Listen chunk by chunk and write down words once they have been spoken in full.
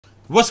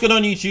What's going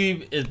on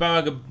YouTube? It's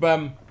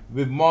Bandwagonbam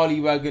with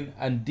Wagon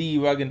and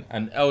DeeWagon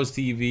and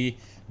LSTV.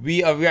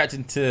 We are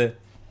reacting to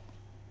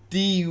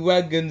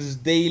DeeWagon's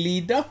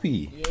Daily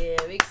Duppy. Yeah,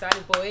 we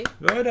excited, boy.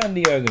 Well done,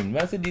 DeeWagon.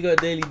 Man said you got a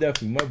Daily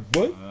Duppy, my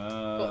boy.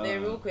 Got there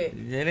real quick.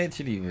 Yeah,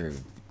 literally, bro.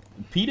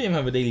 P didn't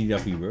have a Daily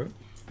Duppy, bro.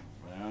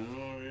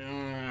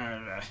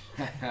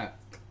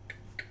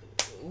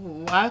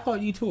 Why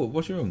can't you talk?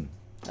 What's wrong?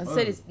 I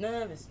said it's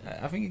nervous.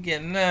 I think you're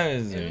getting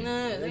nervous.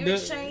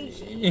 It's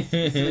changing. It's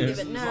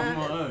a bit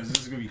nervous.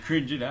 This is gonna be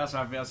cringe. That's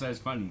why it's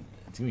funny.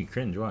 It's gonna be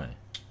cringe, why?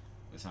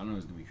 Yes, I know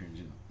it's gonna be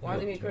cringe. Why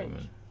is it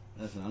cringe?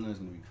 Listen, I know it's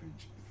gonna be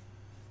cringe.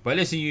 But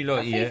listen, you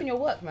lot, yeah. Faith in your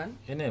work, man.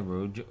 Innit,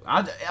 bro?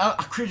 I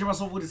cringe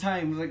myself all the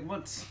time. Like,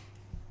 what?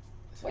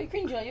 Why are you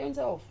cringing at your own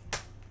self?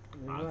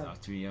 I was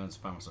too young to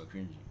find myself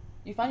cringy.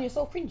 You find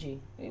yourself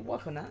cringy? You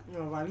work on that.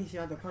 No, but at least you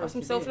had the courage. Have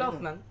some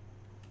self-love, man.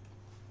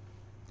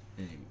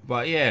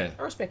 But yeah,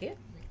 I respect it.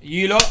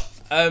 You lot,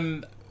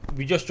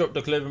 we just dropped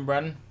the clothing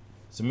brand,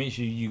 so make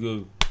sure you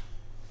go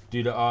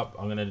do that up.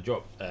 I'm gonna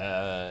drop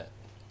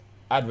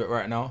advert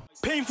right now.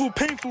 Painful,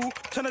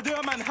 trying to do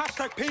a man,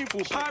 hashtag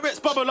painful.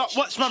 Pirates bubble up,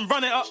 watch man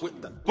run it up.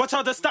 Watch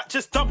how the stat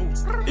just double.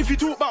 If you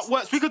talk about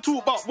works, we could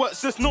talk about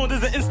works, just know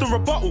there's an instant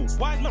rebuttal.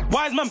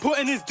 Wise man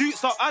putting his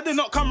dukes up, I did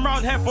not come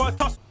round here for a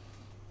toss.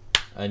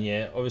 And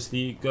yeah,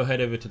 obviously, go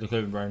head over to the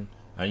clothing brand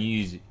and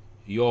use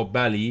your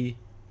belly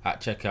at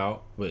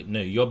checkout. Wait,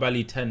 no, your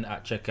belly 10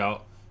 at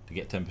checkout to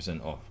get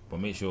 10% off. But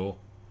make sure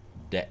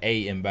the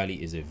A in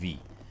belly is a V.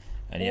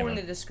 And all yeah, in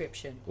the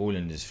description. All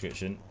in the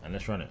description. And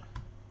let's run it.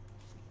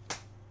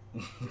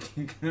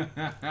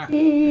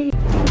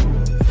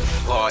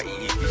 Party,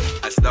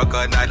 I snuck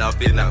a night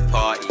up in that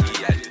party.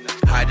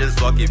 I just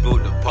fucking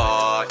built the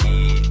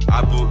party.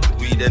 I bought the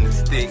weed and the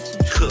stink.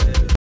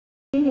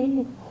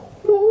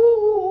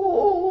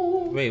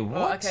 Wait,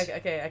 what? Oh,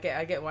 okay,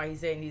 I get why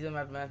he's saying he's a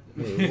madman.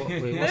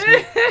 Wait,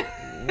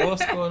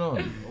 what's going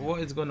on?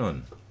 What is going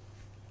on?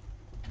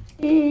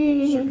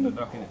 Stroking the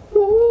duck, innit?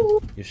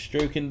 You're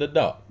stroking the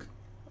duck.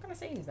 What kind of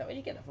saying is that? Where'd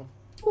you get that from?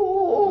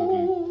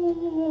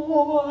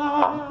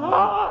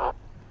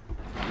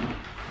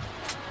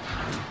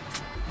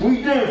 What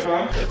you doing,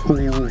 fam?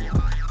 Wait,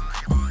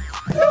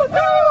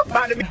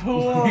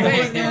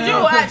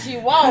 you're actually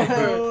wild,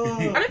 bro.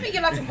 I don't think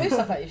you're allowed to post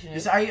stuff like this, you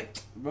know?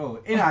 Bro,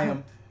 I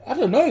am. I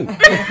don't know.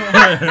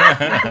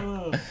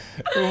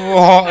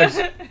 What?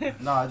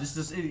 Nah, it's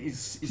This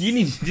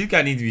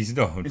guy needs to be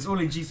stopped. It's all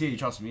in GTA,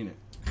 trust me, innit?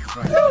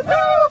 Right.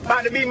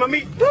 About to be my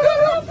meat.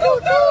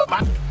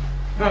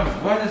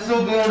 Why is it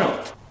still going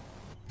on?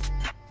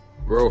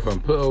 Bro, fam,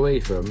 put away,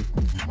 fam.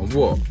 And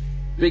what?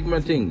 Big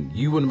man thing,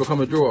 you wouldn't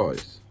become a draw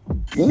artist.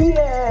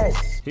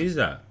 Yes! Who's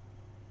that?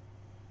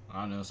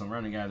 I don't know, some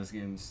random guy that's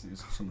getting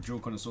some drill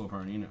connoisseur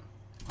apparently, innit?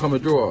 Become a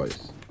draw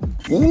artist.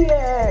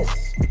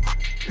 Yes!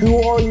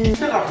 Who are you?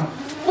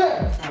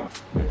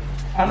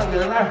 I'm not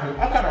gonna lie to you, I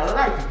kinda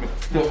like it.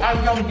 So I'm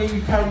young baby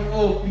carry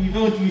off, you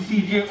don't you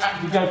see Jim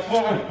actually got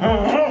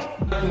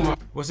fun.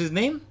 What's his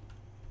name?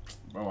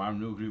 Bro, I have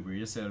no clue, bro. You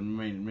just said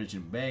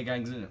mentioned bad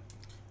gangs, innit?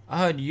 I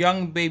heard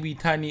young baby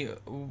tiny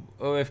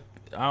OF.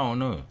 I don't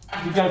know.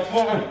 You got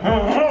fun.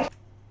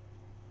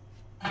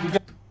 You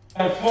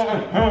got fun.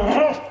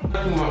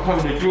 Nothing about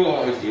coming to draw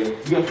artists here.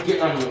 You have to get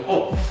on your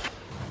off.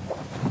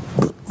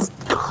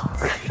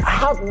 I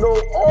have no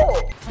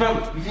off! Fam,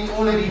 you think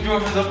all of these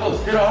drawers are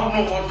false? They don't have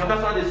no off, but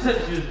that's why they said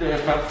you was there,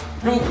 fam.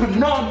 No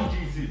phenomenal,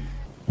 Jesus.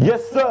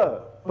 Yes,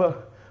 sir.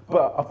 But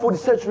I thought the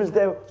century was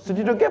there, so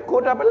you don't get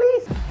caught up, at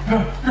least.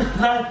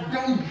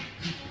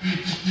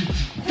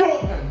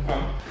 Don't,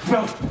 fam.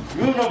 Fam,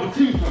 you're number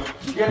 2, fam.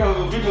 You get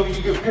over a video when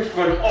you get pissed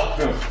by the art,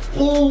 fam.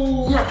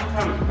 Ooh, yeah,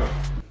 fam.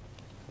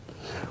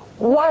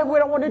 Why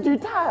would I want to do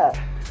that?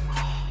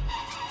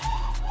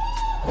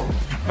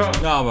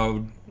 Nah,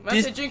 bro.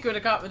 That's a drink with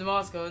a cup with a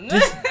mask on.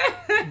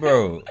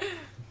 Bro,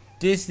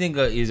 this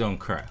nigga is on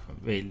crack.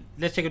 Wait,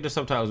 let's check if the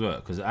subtitles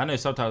work, because I know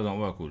subtitles don't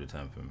work all the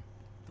time for him.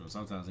 Bro,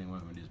 sometimes ain't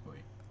working with this boy.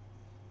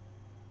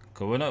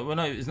 Cause we're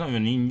not. It's not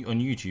even on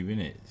YouTube,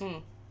 innit?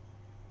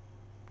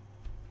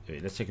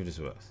 Wait, let's check if this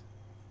works.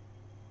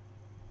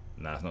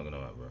 Nah, it's not gonna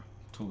work, bro.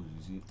 Told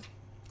you, see?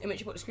 It makes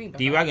you put the screen back.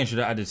 DeeWagon should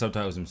have added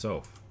subtitles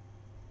himself.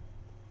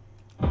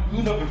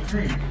 You number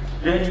 3.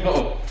 Then you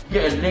gotta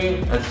get a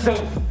name and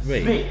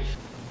self-bitch.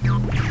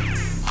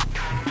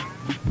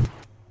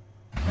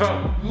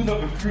 Fam, you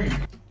number 3.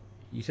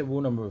 You said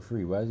rule number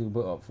 3. Why is he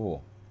put up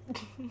 4?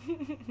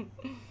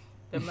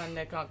 The man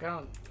there can't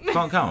count.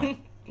 Can't count.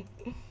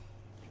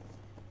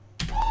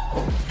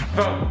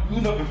 Fam,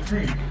 you number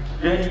 3.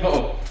 Then you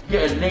gotta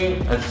get a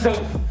name and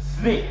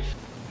self-snitch.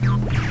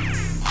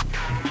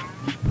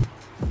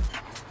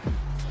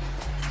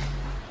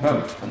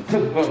 Fam, I'm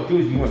talking about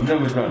things you have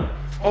never done.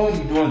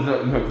 Only the ones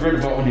that you have read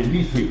about on the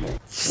newspaper.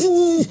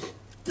 Ooh,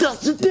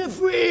 that's the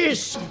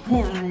difference!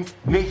 Courtroom,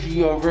 make sure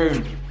you're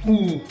around.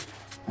 Ooh,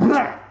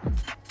 blah.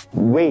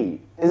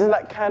 Wait, isn't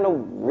that kind of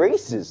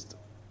racist?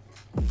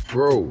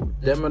 Bro,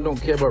 them man don't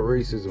care about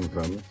racism,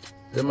 fam.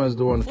 Them man's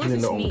the one What does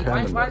killing this their own mean?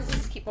 kind. Why does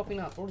this keep popping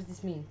up? What does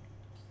this mean?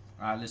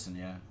 Alright, listen,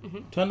 yeah.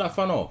 Turn that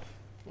fan off.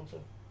 Also,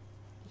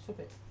 stop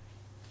it.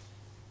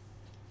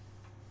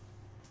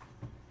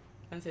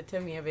 And said,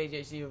 tell me you have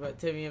ADHD, but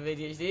tell me you have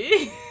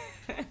ADHD.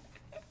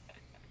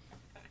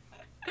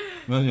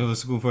 Man, you have a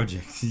school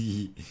project.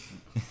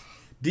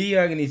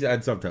 DeeWagon needs to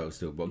add subtitles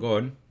still, but go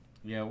on.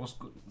 Yeah, what's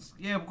good?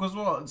 Yeah, because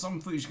what?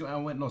 Some footage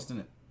went lost,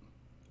 innit?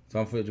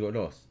 Some footage got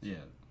lost. Yeah.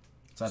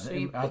 So So I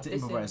you had to put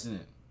this improvise,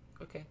 innit?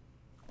 Okay.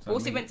 So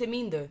What's it meant to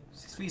mean though?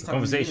 FaceTime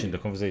Conversation, me, the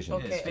innit? conversation.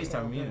 Okay. Yeah, it's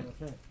FaceTime me,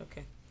 innit?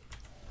 Okay.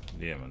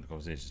 Yeah, man, the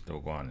conversation's still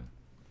going on.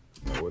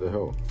 What the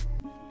hell?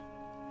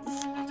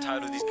 I'm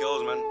tired of these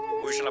girls, man.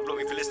 Why should I block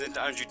me for listening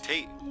to Andrew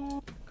Tate?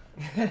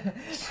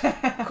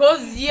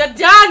 Cause you're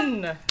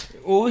done.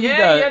 All he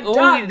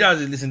done.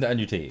 does is listen to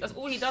Andrew Tate. That's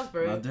all he does,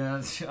 bro.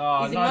 He's He's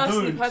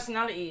immersing his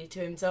personality to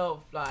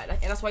himself, like,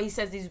 and that's why he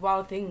says these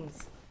wild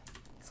things.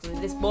 So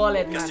this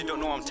ballhead Guess man. you don't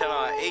know I'm 10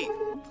 out of 8.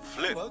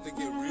 Flip. About to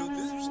get real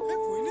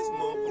disrespectful in this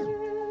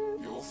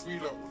motherfucker. Yo,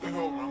 feel like, what the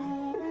hell, man?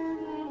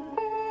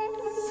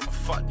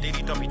 Fuck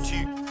Daily Duppy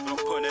too. For not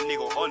putting a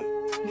nigga on.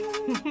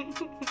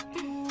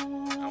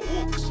 And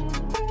walks.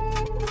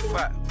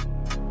 Fat.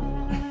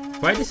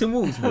 Why did some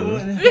walks, bro?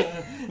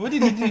 What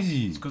did he do to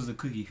you? It's because of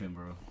the cookie thing,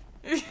 bro.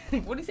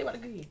 What do you say about the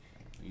cookie?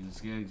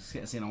 He's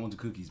kept saying I want the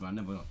cookies, but I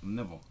never.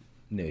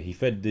 No, he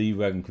fed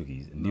DeeWagon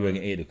cookies, and DeeWagon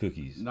ate the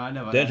cookies. No, I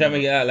never. Don't try to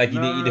make it out like he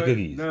didn't eat the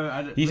cookies.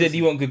 No, he said, "Do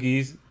you want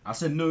cookies?" I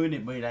said no in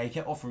it, but like, he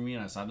kept offering me,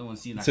 so I don't want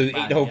to see like. So he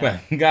ate the whole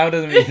pack. Guy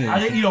doesn't make sense. I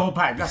didn't eat the whole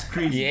pack. That's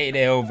crazy. He ate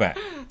the whole pack.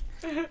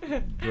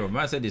 Bro,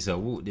 man said this. I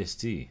walk this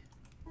too.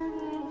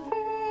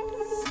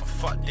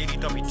 Fuck Daily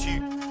Duppy too.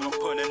 For not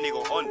putting a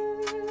nigga on.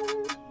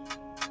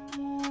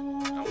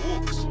 And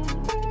walks.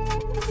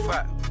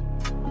 Fat.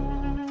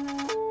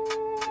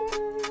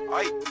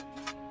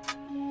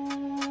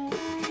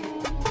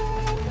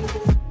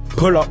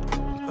 Pull up,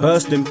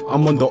 burst him.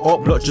 I'm on the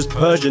op block, just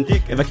Persian.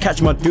 If I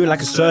catch him, I do it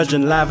like a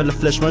surgeon. Live in the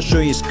flesh, man, show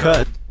you his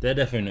curtain. They're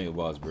definitely not your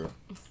bars, bro.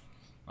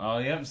 Oh,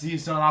 yeah. See,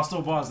 so I'll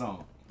still bars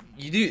now.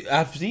 You do.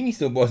 I've seen you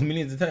still bars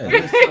millions of times.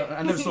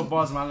 I never saw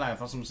bars in my life.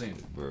 That's what I'm saying.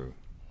 Bro,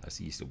 I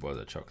see you still bars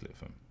at chocolate,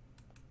 fam.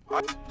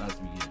 That's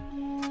me.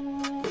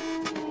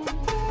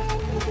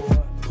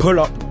 Pull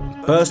up,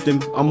 burst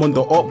him. I'm on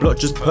the op block,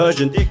 just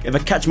Persian. If I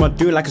catch him, I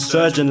do it like a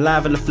surgeon.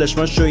 Live in the flesh,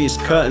 man, show you his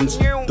curtains.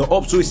 The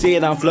ops always say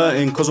that I'm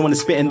flirting, cause I wanna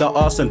spit in the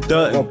arse and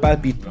dirt. Oh,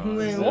 bad beat.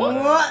 Wait,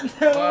 what?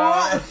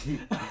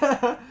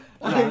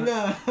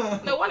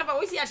 No, what about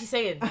what's he actually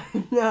saying?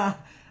 Nah,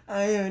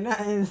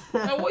 nothing.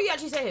 No, what are you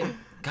actually saying?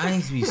 Guys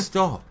needs to be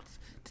stopped.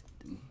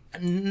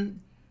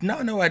 Now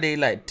I know why they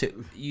like took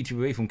YouTube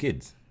away from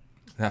kids.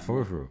 That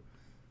for real.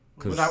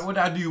 What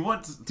I do?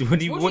 What? What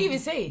did you even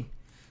say?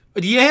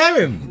 Did you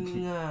hear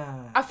him?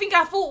 Nah. I think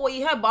I thought what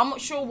you heard, but I'm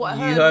not sure what I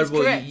heard. You heard was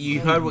what correct. you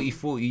heard what you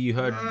thought. You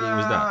heard it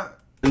was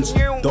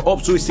that. The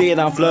ops always say that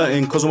I'm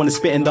flirting, cause I wanna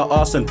spit in the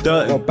arse and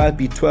dirt. Oh, bad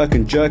be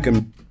twerking,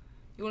 jerking.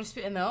 You want to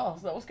spit in their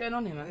ass? Like, what's going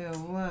on here, man? Yo,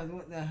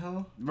 what the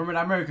hell? Remember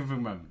that American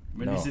thing, man?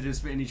 When No. they said they were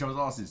spitting each other's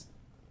asses.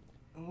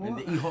 When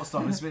they eat hot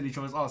stuff and spitting each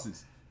other's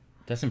asses.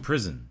 That's in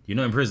prison. You're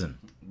not in prison.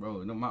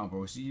 Bro, it don't matter,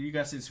 bro. See, you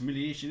guys said it's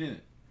humiliation, innit?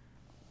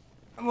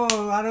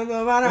 Whoa, I don't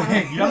know about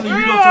that. No, you're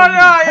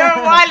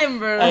wildin',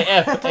 bro.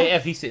 Hey,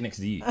 F, he's sitting next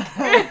to you.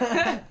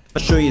 I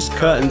show you his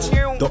curtains.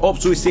 The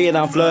ops always say that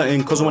I'm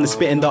flirting, cause I wanna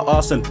spit in the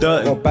arse and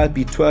dirt. Oh, bad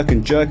be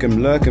twerking,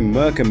 jerking, lurking,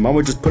 murking. Man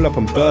would just pull up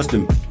and burst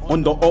him.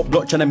 On the op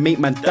block trying to make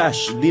man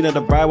dash. Lean at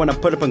the bride when I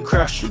put up and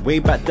crash. Way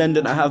back then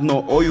didn't have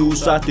no oil,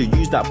 so I had to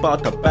use that bar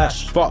to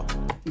bash. Fuck.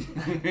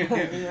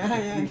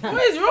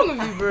 What is wrong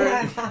with you, bro?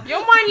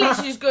 Your mind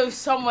literally just goes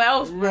somewhere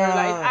else, bro.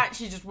 Like, it's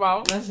actually just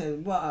wild.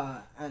 Listen,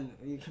 butter, and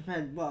you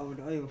compared butter with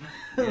oil.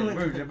 Yeah,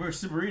 they're both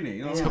super in it,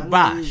 you know? Yeah,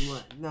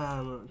 Kabash.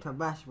 Nah,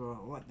 Kabash, bro.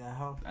 What the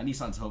hell? I need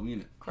something to help me,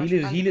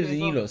 innit? He lives in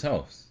you lot's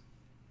house.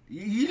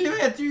 You live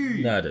here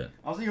too. No, I don't.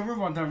 I was in your room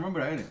one time,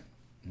 remember that, innit?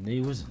 No,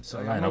 he wasn't. So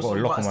Like, I I'm got a also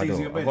lock on my butt door. stings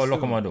in your I bed got a lock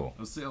still. on my door. I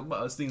was still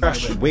butt stings in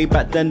Crash. your bed. Way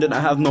back then didn't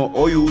have no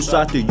oil, so I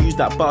had to use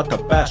that bar to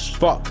bash.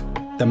 Fuck.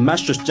 The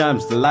mash just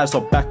jams, the lights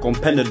are back on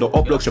pendant. The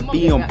up block should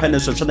be on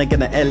pendant, so I'm trying to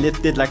get an air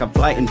lifted like a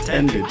flight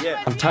intended.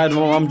 I'm tired of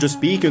my mum just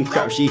speaking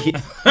crap, she hit.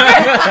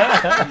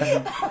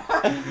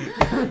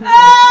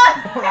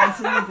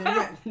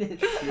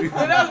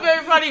 That was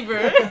very funny,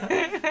 bro.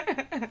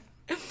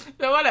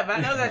 No, what about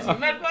that? That was actually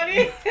mad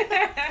funny.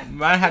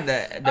 Man had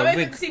the I went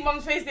wig. to see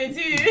Mum's face there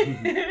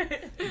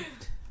too.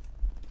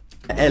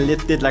 Air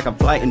lifted like a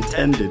flight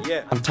intended.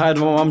 I'm tired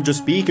of my mum just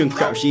speaking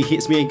crap, she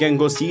hits me again,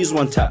 go seize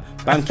one tap.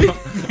 Bam, kick.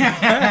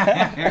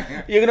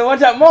 You're gonna watch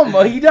that mom,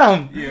 or he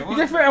dumb? Yeah, You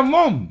just threatened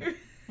mom.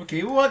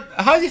 Okay, what?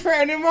 How's he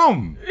threatening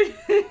mom?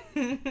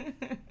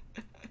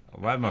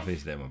 Why my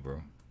face there, my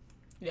bro?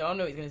 Yeah, I don't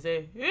know what he's gonna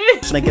say.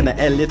 Trying to get the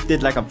air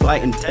lifted like a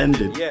flight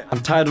intended.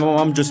 I'm tired of my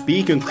mum just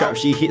speaking crap,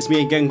 she hits me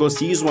again, go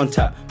seize one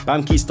tap.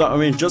 Bam, keep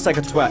stuttering just like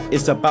a twat.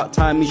 It's about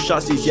time he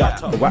shuts his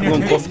yap. The whack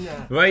one cough.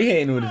 Why are you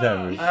hating all the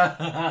time, bro?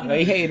 Why are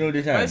you hating all the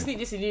I time? sneak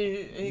this in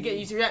you and get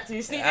you to react to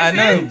you. Sneak this I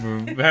know,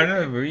 in. bro. I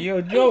know, bro. You're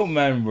a joke,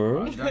 man,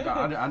 bro.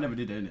 I never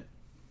did that, innit?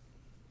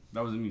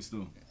 That wasn't me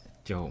still.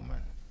 Joke,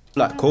 man.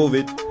 like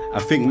COVID. I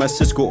think my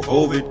sis got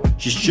COVID.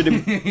 She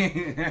shouldn't.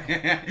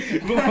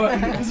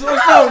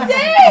 How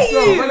dare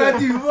you? What I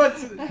do? What?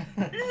 No,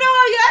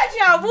 you're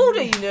actually out of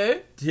order, you know.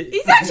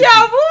 He's actually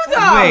out of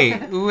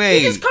order. Wait.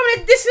 He's just coming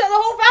and dissing the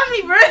whole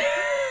family, bro.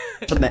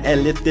 Trying to air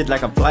lifted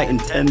like a flight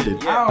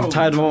intended. I'm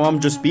tired of my mum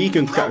just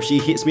speaking crap. She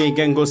hits me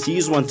again, go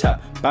sees one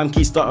tap. Bam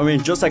keep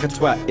stuttering just like a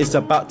twat. It's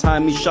about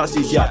time he shuts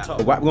his yap.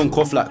 The whack gon'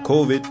 cough like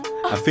COVID.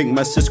 I think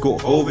my sis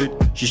got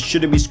COVID. She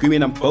shouldn't be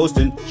screaming and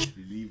posting.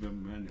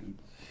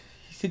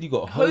 He said you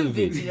got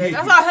Hovid. You know?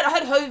 That's why I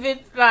heard Hovid.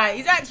 Like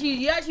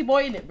you're actually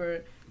boying it,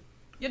 bro.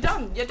 You're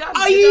done.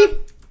 Are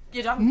you?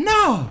 You're done.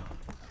 No,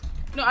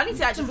 I need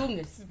to actually film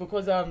this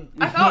because I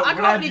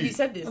can't believe you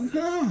said this.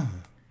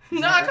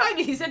 No, I can't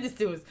believe you said this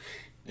to us.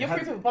 You're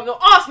freaking pop. Don't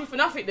ask me for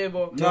nothing, though,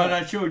 bro.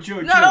 No, chill.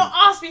 No, don't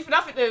ask me for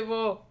nothing, though,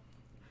 bro.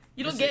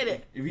 You don't get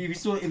it. If you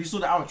saw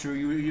the outro,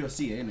 you'll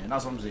see it, innit?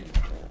 That's what I'm saying.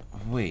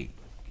 wait.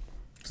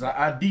 Cause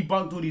I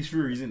debunked all these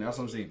theories, innit? That's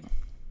what I'm saying.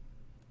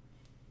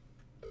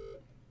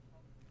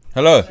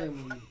 Hello.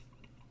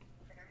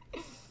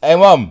 Hey,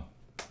 mum.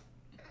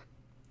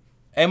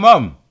 Hey,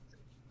 mum.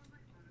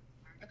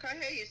 I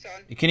can't hear you, son.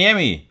 Can you hear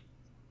me?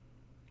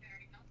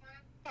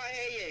 I can't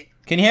hear you.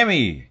 Can you hear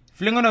me?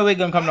 Fling on a wig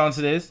and come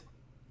downstairs.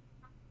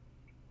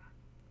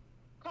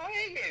 Can't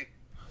hear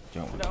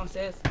you.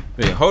 Downstairs.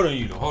 Wait, hold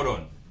on, hold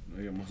on.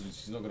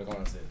 She's not gonna go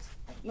downstairs.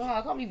 No,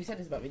 I can't believe you said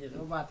this about me, didn't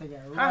You're you? about to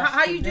get rushed.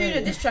 How you doing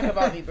a diss track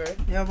about me, bro?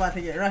 You're about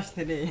to get rushed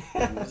today.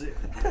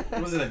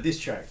 Was it a diss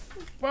track?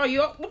 Bro,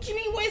 what do you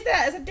mean? What is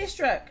that? It's a diss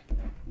track.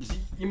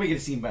 You're making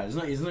it seem bad. It's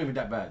not even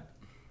that bad.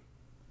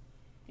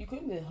 You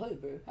couldn't be a hoe,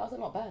 bro. How's that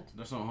not bad?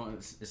 That's not.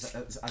 It's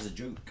as a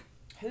joke.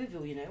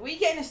 Hoville, you know. Where are you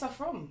getting this stuff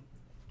from?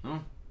 Huh?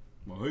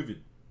 Well, Hovid.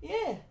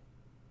 Yeah.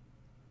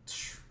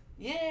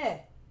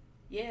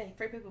 Yeah,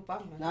 three people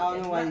bum, man. Now I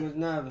know why he was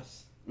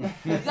nervous.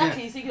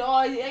 Exactly, he's thinking,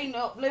 oh, it ain't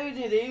uploaded,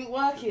 it ain't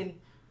working.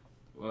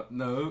 What?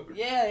 No.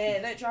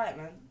 Yeah, don't try it,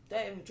 man.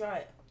 Don't even try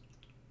it.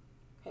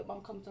 Hope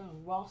mum comes down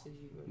and rasses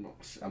you, bro.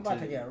 I'm about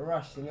to get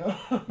rushed, you know.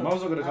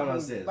 Mum's not gonna come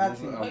downstairs.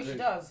 No, she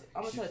does.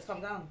 I'm gonna tell her to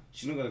come down.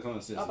 She's not gonna come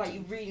downstairs. I bet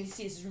you really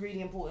see this is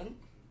really important.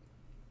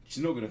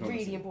 She's not gonna come really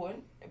downstairs.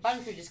 important. If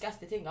Banfield just gas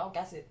the thing, I'll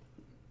gas it.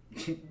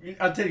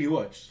 I'll tell you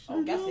what.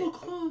 I'll gas it. I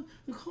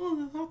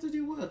can't have to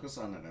do work or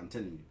something like that. I'm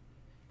telling you.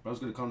 Mum's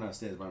gonna come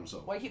downstairs by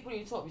himself. Why you keep putting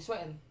your top? You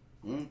sweating?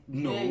 No.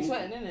 Yeah, you're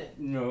sweating, innit?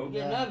 No. You're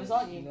getting nervous,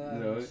 aren't you? No.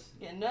 You're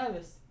getting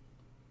nervous.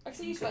 I can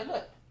see you sweating,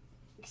 look.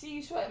 I can see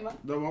you sweating, man.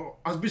 No,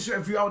 I've been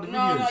sweating throughout the No,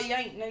 videos. no, you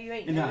ain't. No, you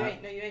ain't. No, you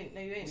ain't. No, you ain't.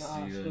 No, you ain't.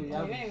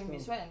 No, You ain't even been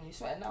sweating. You're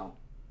sweating now.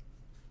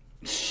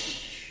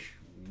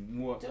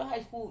 What? To the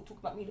high school, talk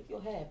about me. Look at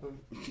your hair, bro.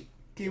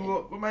 Okay,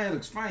 well, my hair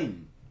looks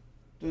fine.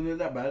 Don't look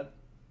that bad.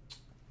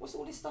 What's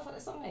all this stuff at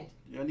the side?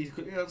 Yeah, I need to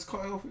cut. Yeah, let's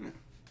cut it off, innit?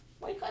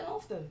 Why are you cutting it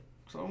off though?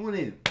 So I want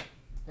it.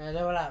 Yeah,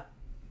 they were like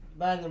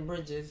burning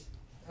bridges.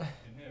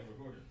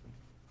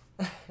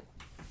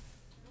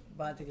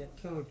 About to get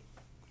killed.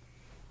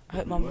 I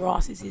hope mum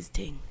rasses his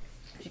thing.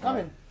 She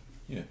coming?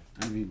 Yeah.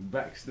 I mean,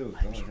 back still.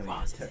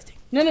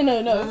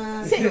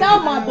 No. Sit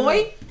down, my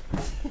boy.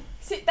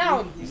 Sit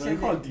down. You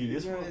can't do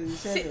this.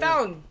 Sit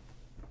down.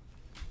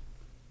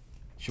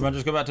 Should I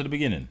just go back to the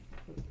beginning?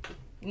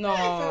 No.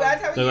 Go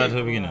back to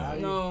the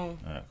beginning. No.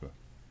 Alright, cool.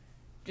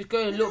 Just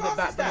go a little bit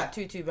back, but not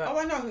too back. Oh,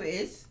 I know who it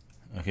is.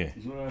 Okay.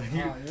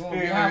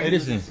 Hey,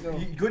 listen.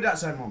 Go that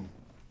side, mum.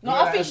 No,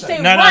 I think you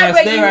stay No, right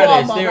where stay you right are,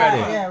 there, mum. stay right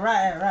there. Yeah,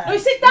 right. No,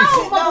 sit down,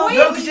 my boy.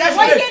 No, because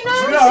Why you getting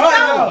nervous? Sit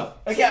down.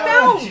 Okay, Sit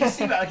down.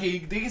 see that. Okay,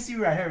 they can see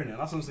right here, innit?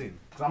 That's what I'm saying.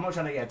 Because I'm not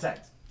trying to get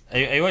attacked.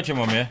 Hey, watch your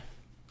mum, yeah?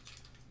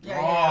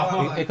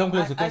 Yeah. Hey, come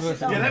closer, come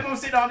closer. Yeah, let mum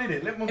sit down,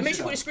 innit? Let mum It makes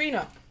sit you put down. the screen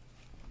up.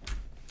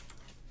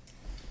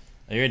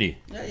 Are you ready?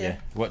 Yeah.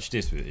 Watch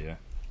this bit, yeah?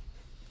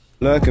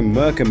 Lurking,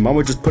 murking, man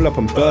would just pull up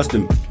and burst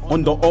him.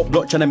 On the up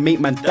block trying to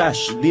make man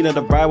dash. Lean at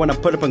the right when I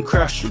pull up and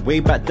crash. Way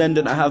back then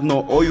didn't have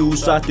no oil,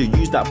 so I had to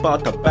use that bar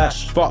to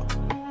bash. Fuck,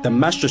 the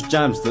mash just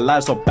jams, the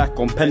lights are back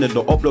on pennant.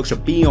 The up block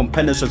should be on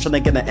pennant, so I'm trying to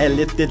get the air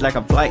lifted like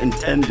a flight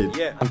intended.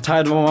 I'm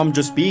tired of my mum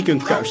just speaking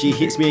crap. She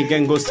hits me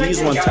again, go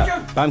sees one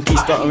tap. Bam keep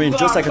stuttering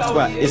just like a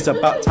twat. It's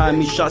about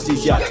time he shuts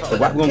his yap. The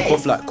whack gon'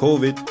 cough like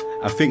COVID.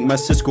 I think my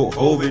sis got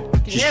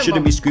COVID. She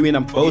shouldn't be screaming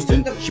and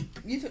posting.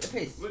 You took the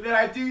piss. What did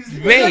I do?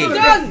 Wait. You're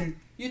done.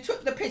 You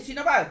took the piss. You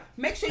know what?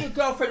 Make sure your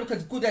girlfriend look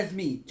as good as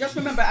me. Just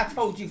remember, I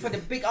told you for the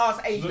big ass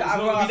age that I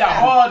It's not was. be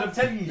that hard, I'm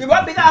telling you. It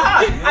won't be that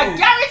hard. I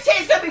guarantee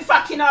it's gonna be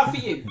fucking hard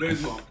for you. No,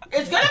 it's not.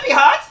 It's gonna be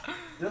hard.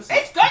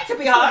 It's going to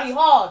be hard. It's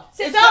hard.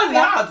 It's gonna be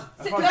hard.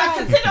 Because I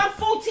consider I'm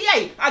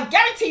 48. I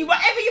guarantee you,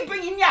 whatever you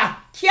bring in here,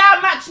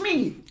 can't match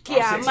me.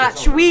 Can't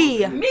match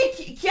we. Me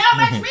can't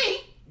match me.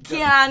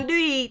 Can't do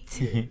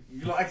it.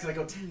 You lot acting like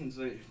you're 10,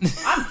 so...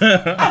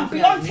 I'm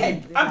beyond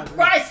 10. I'm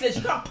priceless.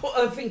 You can't put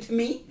everything to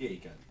me. Yeah, you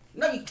can.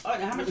 No, you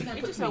can't. How much you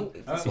gonna put to me?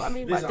 That's what I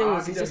mean by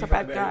Dills. He's just a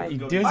bad guy.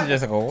 Dills is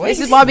just like a what? This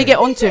is why we get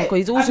onto him, because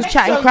he's always just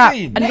chatting crap.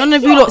 And none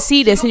of you lot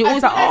see this, and you're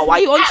always like, oh, why are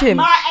you onto him?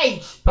 My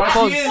age.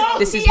 Because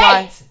this is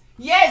why.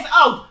 years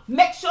old.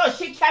 Make sure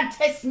she can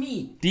test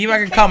me.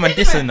 DeeWagon come and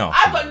diss enough.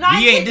 I've got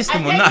 9 We ain't kids dissed him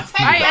and or nearly nothing.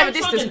 10 I ain't ever dissed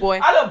this grandchildren. boy.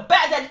 I look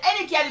better than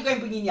any girl you're going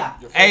to bring in here.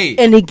 Hey.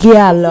 Any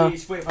girl.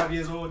 He's 45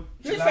 years old.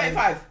 Who's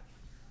 35?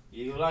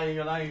 Yeah, you're lying,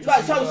 you're lying.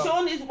 Right, so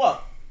Sean is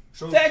what?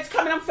 30,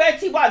 coming on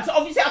 31. So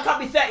obviously I can't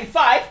be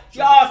 35.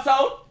 You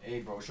arsehole. Hey,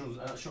 bro, Sean.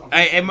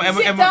 Hey,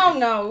 Sit down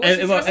now.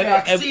 Hey, mum,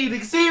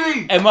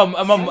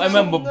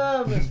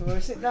 nervous, bro.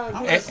 Sit down.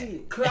 I'm going to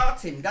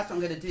clout him. That's what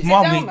I'm going to do.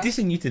 Mum, down, he's man.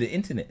 dissing you to the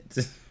internet.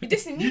 You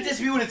dissing me? You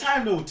diss me all the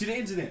time, though, to the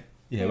internet.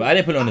 Yeah, but I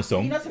didn't put it on the You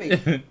song. know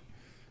something?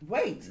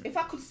 Wait, if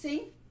I could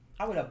sing,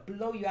 I would have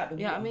blow you out the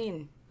water. Yeah, I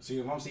mean. So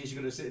your mum saying she's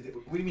gonna sit.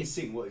 What do you mean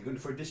sing? What, you're going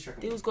for a diss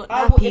track? Deal's got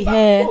I would, nappy if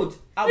hair.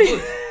 I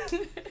would,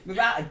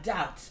 without a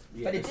doubt.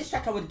 But the diss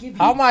track I would give you.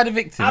 How am I the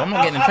victim? I'm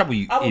not getting in trouble,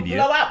 you I would idiot.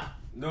 blow up.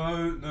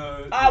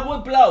 No. I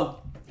would blow.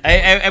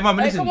 Hey, mum,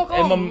 listen. come on, Hey,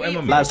 come mum, on. hey,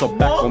 mum. Lights are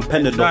back on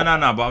Pendant. No,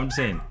 but I'm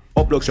saying.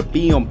 Upload should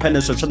be on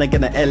Pendant, so trying to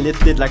get an air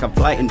lifted like a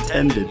flight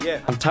intended.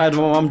 I'm tired of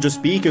my mum just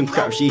speaking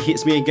crap. She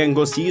hits me again,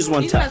 go seize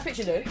one He's a nice tap.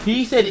 picture though.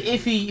 He said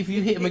if you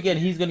hit him again,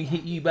 he's gonna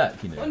hit you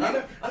back. You know. I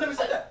never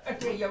said that. I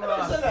dare you.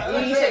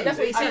 You said, that's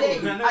what he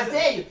said. I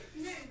dare you.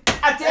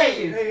 I dare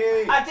you.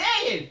 Hey. I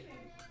dare you.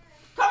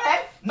 Come on in.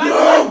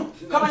 No.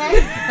 Come on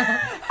in.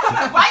 Come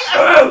on. Why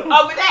are you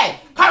over there?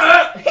 Come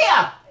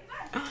here.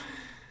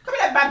 Come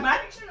here, bad man.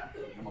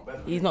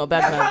 He's not a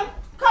bad man.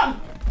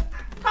 Come.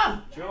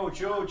 Chill.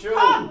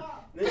 Come.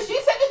 Because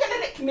you said you're going to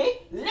lick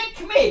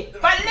me.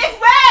 But live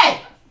where?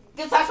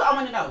 Because that's what I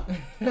want to know.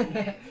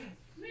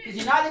 Because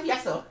you know I live here,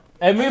 so.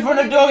 Hey, move from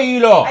the door, you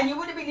lot. And you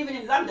wouldn't be living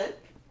in London.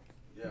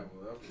 Yeah,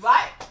 well,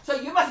 Right? So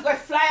you must go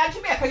fly out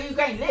Jamaica, you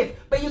go and live.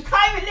 But you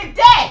can't even live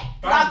there.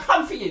 And I'll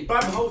come for you.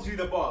 Bam holds through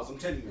the bars, I'm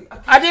telling you.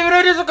 I didn't even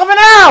know this was coming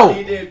out.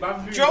 He did, Bam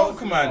holds Joke,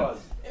 through the man. bars.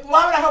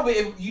 Why would I help it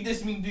if you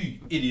diss me, do you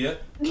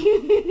idiot?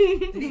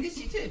 Did he diss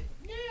you too?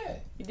 Yeah.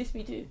 You dissed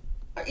me too.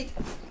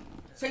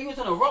 So you was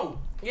on a roll.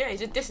 Yeah, he's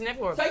just dissing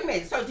everyone. So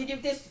did you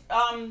diss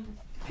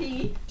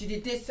P? Did you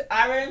diss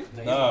Aaron?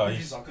 No, I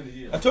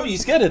told you, you're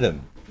scared of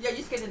them. Yeah,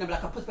 you're scared of them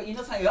like a puss, but you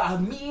know something.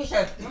 Me,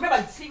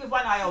 remember, sleep with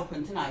one eye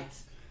open tonight.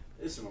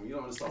 Listen, Mom, you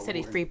don't understand. I said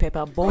he's free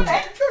paper. Boom.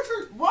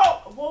 True.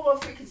 What will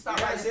freaking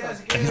start right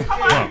now?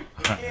 Come on.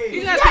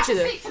 He's a nice picture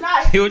though.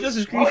 Tonight. It was just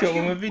a screenshot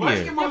of my video.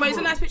 Yeah, but it's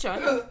a nice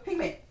picture.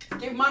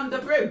 Give Mum the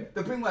broom.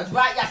 The broom was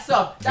right, yes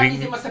sir. That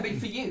means it must have been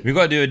for you. We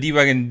gotta do a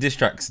DeeWagon diss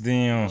tracks.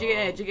 Damn.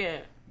 Did you get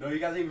it? No, you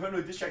guys ain't even heard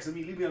no diss tracks of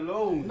me. Leave me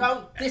alone.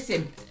 No,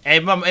 listen. Hey,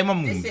 mum.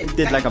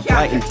 Did like a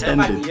flight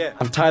intended.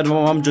 I'm tired of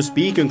my mum just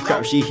speaking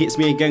crap. She hits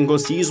me again, go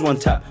seize one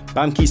tap.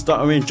 Bam keep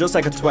stuttering just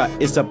like a twat.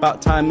 It's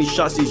about time he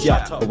shuts his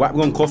yap. The whack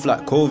gon' cough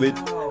like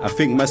COVID. I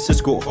think my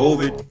sis got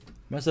COVID.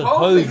 That's a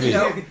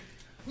COVID.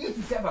 You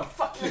deserve a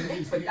fucking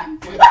link for that.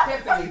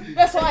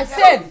 That's what I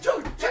said.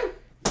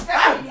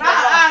 Definitely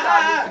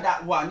for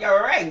that one. You're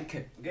a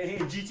rank. Get here,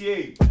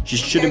 GTA. She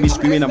shouldn't be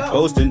screaming and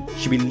posting.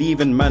 She be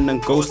leaving man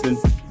and ghosting.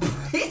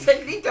 He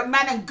said leave the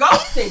man and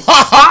ghosting.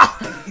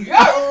 You're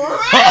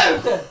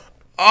rude.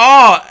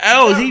 Oh,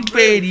 Els, he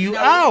paid you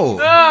out.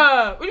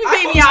 What do you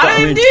mean me out? I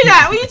didn't do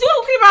that. What are you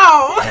talking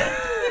about?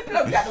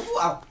 Blow you out the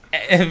water.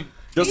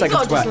 Just like a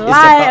gotta twat. just It's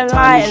lie, about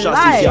time he shuts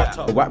lie. his yap.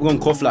 The whack gon'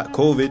 cough like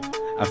COVID.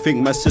 I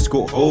think my sis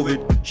got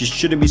COVID. She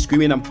shouldn't be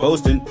screaming and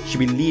posting. She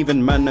be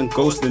leaving man and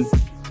ghosting.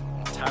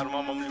 Tired of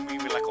my mum moving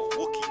like a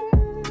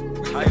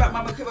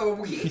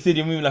Wookiee. He said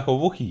you're moving like a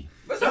Wookiee.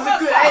 What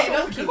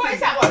is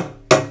that one?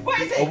 What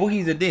is A it?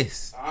 Wookiee's a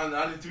diss. To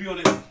be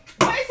honest,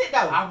 What is it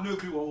though? I have no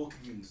clue what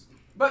Wookiee means.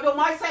 But what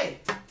might say?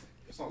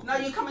 No,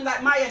 you're coming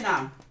like Maya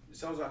now. It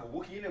sounds like a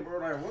Wookiee, innit, bro?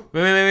 Like, what?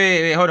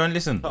 Wait, hold on,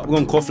 listen. I'm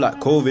gonna cough like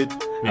COVID.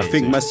 I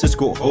think my sis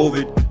got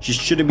COVID. She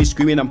shouldn't be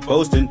screaming and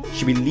posting.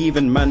 She be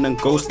leaving man and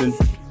ghosting.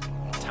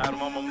 Tired of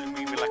my mum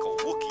moving like a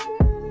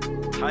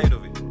Wookiee. Tired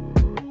of it.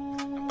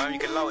 And you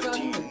can allow it to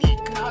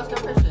unique. Can I ask you a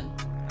question?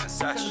 And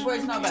Sash. So the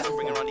boys know about Stop this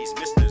bringing one. around these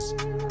misters.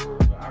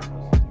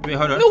 Wait,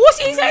 hold on. No, what's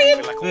he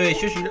saying? Wait,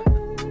 shush you.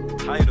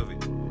 Tired of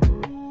it.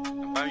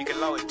 And you can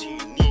allow it to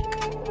unique.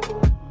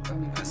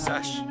 And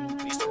Sash.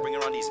 Stop bringing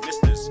around these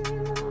misters.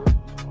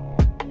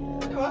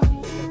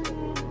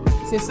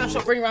 Since Sash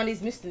up bring around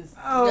these misters.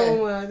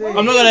 Oh my days.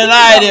 I'm not gonna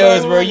lie to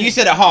us, bro. You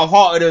said it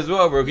half-hearted as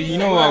well, bro. Cause you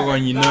know what I'm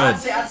going, you know. I'd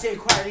say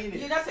quietly,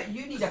 innit? You know,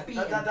 you need a beat.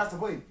 That's the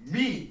point.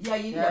 Me. Yeah,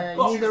 you need Yeah, a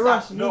box. you need a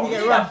rush. You need to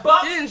get rushed.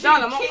 box. You didn't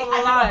sound, I'm not gonna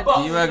lie.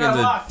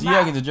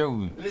 DeeWagon's a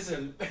joke.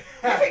 Listen,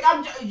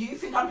 You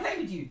think I'm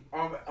playing with you?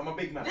 I'm a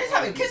big man.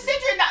 Listen,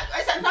 considering that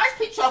it's a nice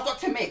picture I've got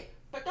to make,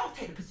 but don't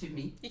take the piss with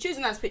me. You choose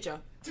a nice picture.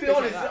 To be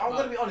honest, I'm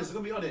gonna be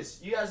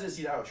honest. You guys didn't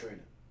see the outro, innit?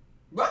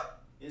 What?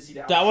 You didn't see the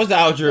outro. That was the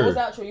What was outro.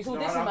 that outro? You saw No,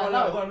 this I man got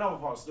now. another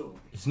part still.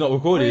 It's not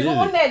recorded, It's is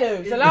not on it? there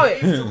though. So allow it.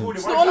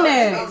 It's not on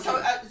there.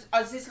 So,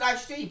 is this live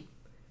stream?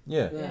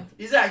 Yeah.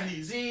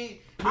 Exactly.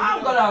 See,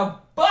 I'm gonna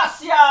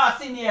bust your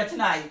ass in here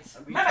tonight.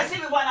 Remember, see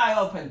with one eye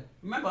open.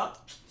 Remember?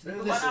 See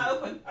with one eye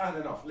open. I had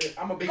enough.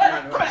 I'm a big Come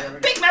man. on, Right there,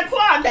 big man, come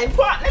on then. Come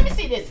on, let me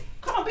see this.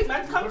 Come on, big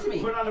man, come to me.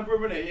 Put on the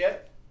broom in it, yeah?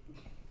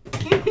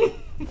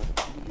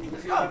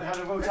 Let's go. Have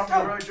a vote Let's up go.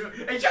 the road.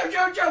 Hey,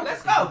 Joe.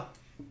 Let's go.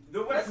 The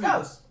Let's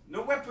weapons. go.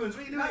 No weapons,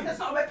 what are you doing? No, that's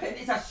not a weapon,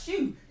 it's a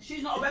shoe.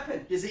 Shoe's not a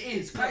weapon. Yes, it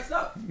is. No, it's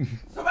not.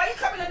 So why are you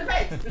coming on the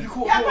bed? You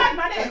caught Yeah, law. bad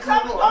man, You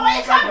come. caught law. Why are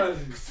you I'm not coming?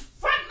 bad man.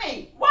 Front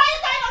me. Why are you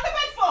going on the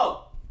bed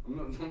for? I'm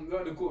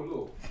not in the court of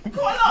law.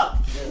 Court of law.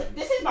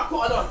 This is my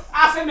court of law.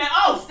 After my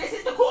oath, this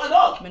is the court of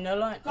law. Come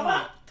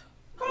on.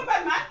 Come on,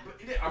 bad man.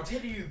 I'm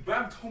telling you,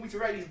 Bam told me to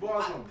write these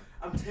bars, man.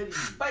 I'm telling you.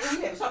 But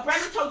so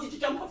Brandon told you to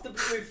jump off the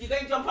roof. You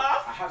going to jump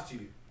off? I have to.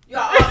 You're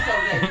an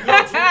arsehole then. You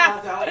know, to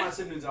help my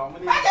siblings out. How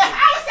is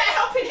that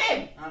helping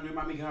him? I know,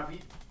 man, make him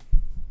happy.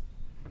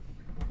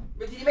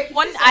 But did you make his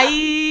One sister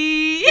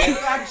eye.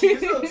 happy?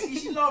 Look, see,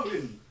 she's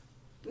laughing.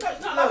 No,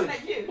 it's not laughing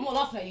at you. I'm not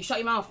laughing at you. Shut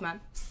your mouth, man.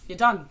 You're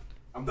done.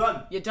 I'm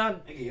done. You're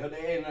done. Okay,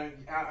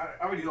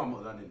 I already know I'm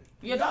not done then.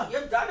 You're done.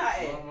 You're done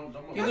at it.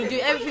 You're gonna do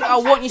everything I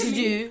want you to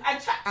do.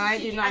 And I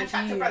do nothing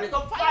to you.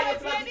 Don't fire your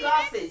bloody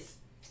glasses.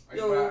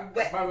 You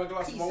wet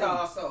piece of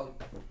arsehole.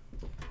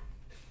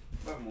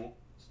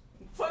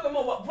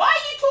 Furthermore, why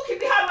are you talking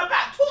behind my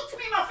back? Talk to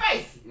me in my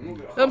face.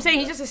 But I'm saying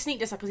he's just a sneak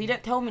disser because he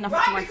didn't tell me nothing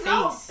to my Right,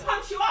 no, face.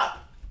 punch you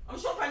up. I'm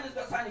sure Brandon's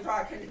got something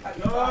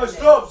for No,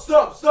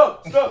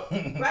 stop.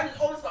 Brandon's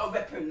always got a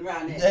weapon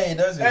around here. Yeah, he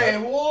does. Hey,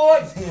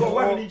 what? Got a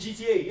weapon in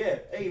GTA, yeah.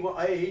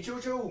 Hey,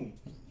 chill.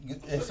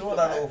 It's all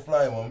that little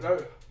fly one.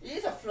 He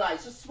is a fly,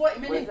 it's just what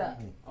him in What is it. that?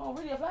 Oh,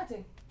 really? A fly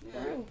thing?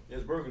 Yeah.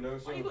 It's broken though.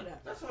 So. Oh, you got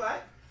that? That's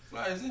alright.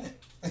 Fly, isn't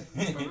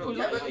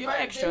it? You're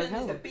extra as Dylan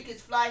hell. is the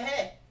biggest fly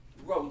here.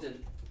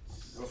 Rodent.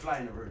 You're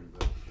flying the room,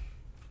 bro.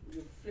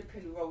 You're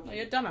flipping rodent. No,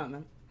 you're done out,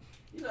 man.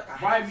 You're like a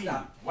Why hamster. me?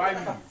 Why You're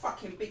like me? a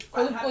fucking big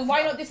fat hamster.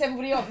 Why not diss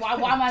everybody else? Why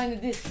am I in the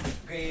diss?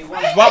 Okay,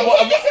 Why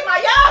you this in my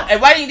yard? Hey,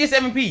 why didn't you diss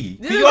MP?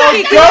 This You're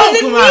is a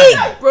joke,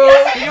 man. bro.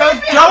 You're a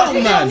joke,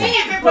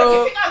 man.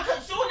 Bro. You think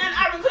Sean and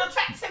Aaron could have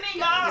tracked to me,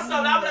 your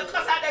arsehole? I would have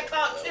cussed out their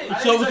clock too.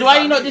 So why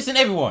are you not dissing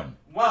everyone?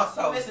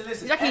 Arsehole. Listen.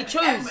 Exactly, he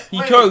chose.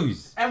 He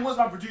chose. M was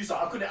my producer.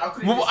 I couldn't.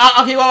 Okay,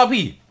 what about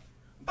P?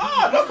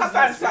 Oh, look at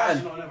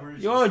that.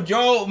 You're a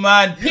joke,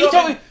 man. P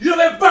told me. You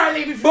don't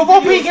violate me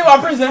Before P came out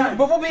of prison,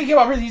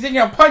 he said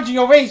you're punching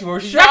your face, bro.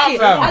 Shut Exactly.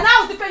 up, fam. And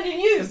I was defending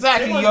you.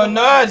 Exactly, you're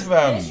nerds,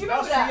 fam. Yes, you That remember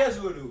was 3 that. years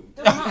ago, dude.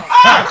 But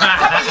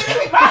you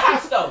live in my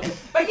house though.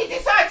 But you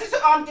decided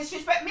to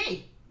disrespect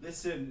me.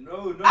 Listen,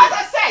 no. As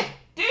I said,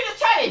 do the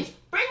challenge.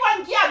 Bring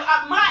one girl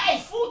at my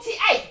age,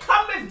 48.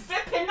 Come with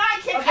flipping 9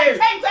 kids and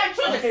 10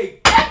 grandchildren. Okay.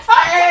 Get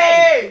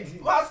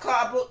touched. Whilst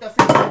I brought the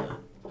flip.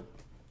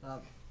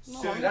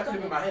 So that could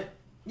have been my head.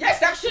 Yes,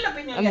 that should have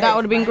been your And head. that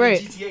would have been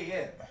great. GTA,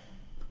 yeah.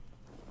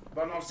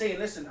 But I'm saying,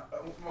 listen,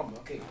 mom,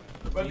 okay.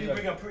 When you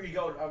bring a pretty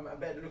girl, I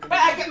better look at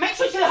But make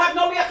sure she have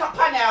no makeup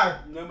on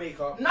her. No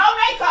makeup. No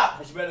makeup.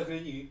 And she better look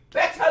than you.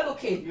 Better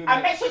looking.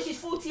 And make sure she's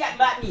 48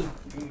 like me.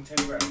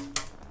 10 grand.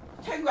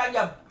 10 grand,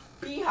 your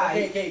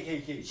beehive.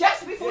 Okay. She has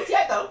to be 48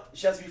 though.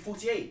 She has to be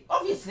 48.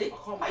 Obviously.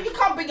 You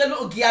can't bring a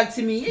little girl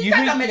to me. You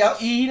don't know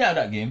else. you know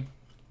that game?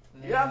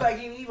 You don't have that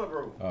game either,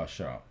 bro. Oh,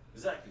 shut up.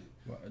 Exactly.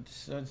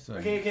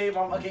 Okay,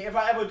 mom. Okay, if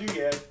I ever do,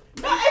 yeah.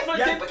 Not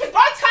everything, because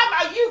by the time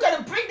are you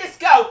gonna bring this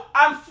girl,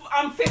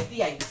 I'm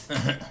 58.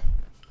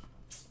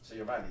 So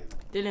you're right.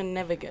 Dylan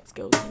never gets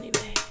girls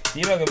anyway.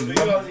 DeeWagon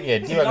don't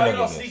get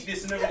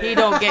girls. He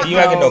don't get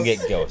DeeWagon don't girls.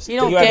 get girls. He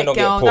don't get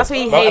girls. That's what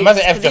he But hates. F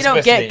 'Cause he just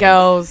don't get spectating.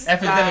 girls. F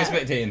is never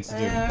spectating to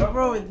do. Yeah,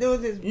 bro, do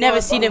this. Never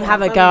seen him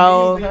have a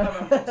girl.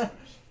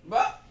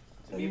 But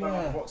Me and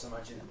my boxer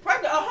match.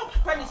 I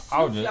hope Brandon's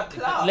I'll your just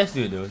class. let's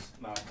do it, dude.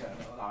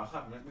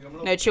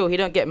 No, chill. He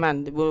don't get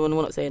man. We're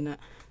not saying that.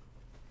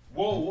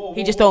 Whoa.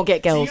 He just don't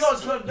get girls. He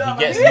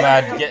gets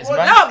mad. No,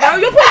 bro,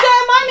 you're putting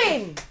that man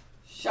in.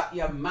 Shut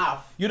your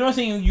mouth. You're not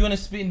saying you want to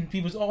spit in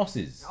people's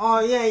asses. Oh,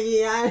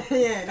 yeah.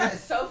 That is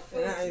so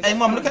funny. Hey,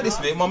 mom, look at this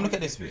bit. Mom, look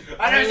at this bit.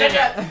 I never said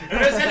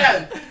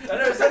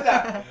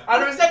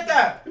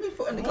that. Let me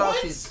put on the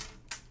glasses.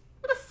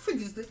 What the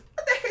frig is this?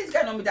 What the hell is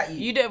going on with that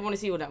You don't want to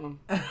see all that, mum.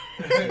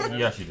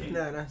 You actually do.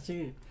 No, that's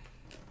you.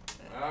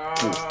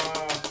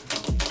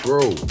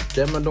 Bro,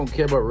 them man don't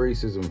care about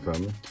racism,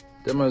 fam.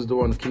 Them man's the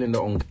one killing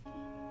their own.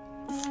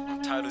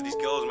 I'm tired of these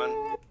girls,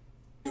 man.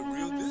 You're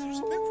real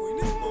disrespectful in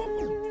this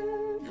motherfucker.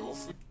 You're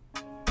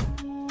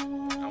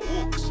And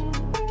walks.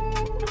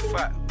 You're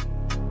fat.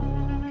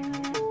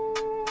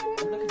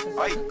 I'm looking for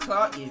something to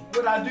clout you.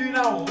 What I do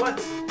now? What?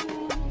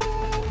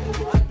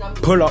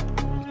 Pull up,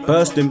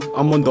 bursting,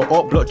 I'm on the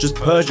op block just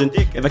Persian.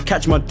 If I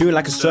catch my dude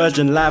like a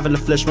surgeon, live in the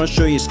flesh, man,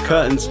 show you his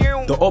curtains.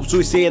 The ops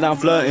always say that I'm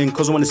flirting,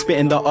 cause I wanna spit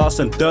in the arse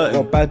and dirt.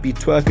 Got bad be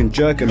twerking,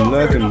 jerking,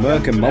 lurking,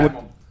 murking,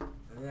 man.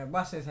 Yeah,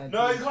 bust his head.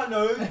 No, you can't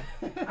know.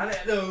 I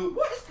don't know.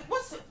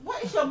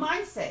 What is your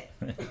mindset?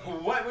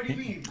 What do you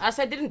mean? I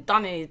said didn't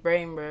done in his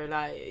brain, bro.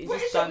 Like he's What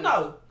just is your done.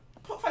 no?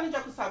 Put funny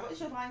joke aside. What is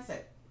your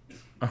mindset?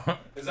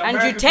 It's Andrew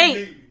American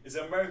Tate. thing It's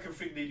an American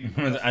thing they do.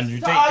 Andrew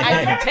So are you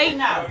Tate. American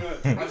now?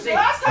 I'm saying.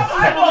 Last time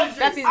I looked,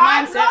 That's his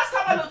mindset. Last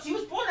time I looked, you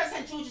was born at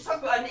St. George's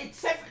Hospital, and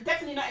it's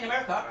definitely not in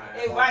America.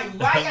 Right at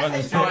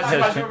St. George's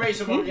That's Hospital. your race,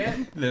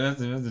 yeah?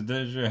 That's a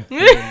dirt shirt.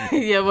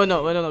 Yeah, we're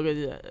not gonna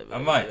do that. I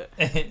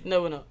might.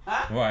 No, we're not.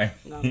 Why?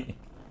 No.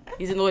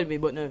 He's annoyed me,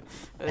 but no.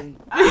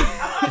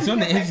 It's on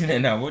the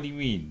internet now. What do you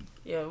mean?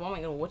 Yeah, why am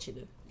I gonna watch it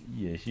though?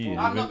 Yeah, she is.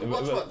 I'm not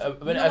watch.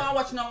 You know I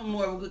watch no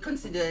more. We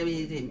consider him.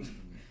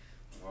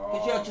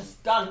 Because you're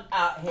just done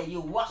out here.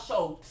 You wash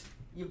out.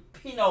 You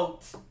pin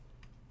out.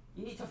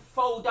 You need to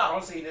fold up.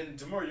 I'm saying then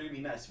tomorrow you're gonna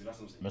be nice to me. That's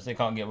what I'm saying. But they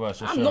can't get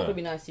worse. I'm not gonna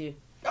be nice to you.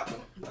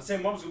 I'm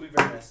saying mom's gonna be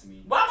very nice to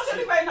me. Mom's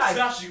gonna be very nice.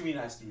 Sash gonna be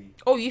nice to me.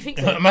 Oh, you think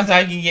so? Man's how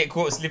you can get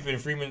caught slipping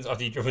 3 minutes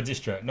after you drop a diss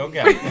track. No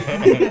gap.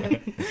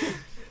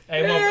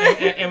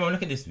 Hey mom,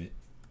 look at this bit.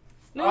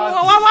 No, why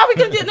are we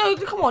gonna do it? No,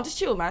 come on, just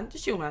chill, man.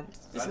 Just chill, man.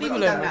 Just leave it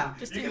alone. now.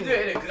 Just You leave can it do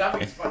alone. it, because I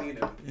think it's funny,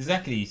 innit?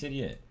 Exactly, you said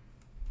yeah.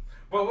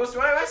 But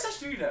why Sash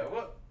doing that?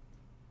 What?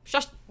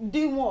 Shush,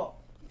 do what?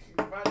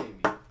 Violating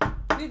me.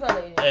 Do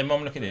violating Hey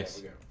mom, look at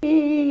this. Yeah,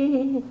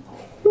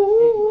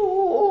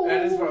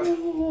 this part.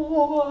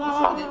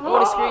 Oh,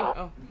 the screen.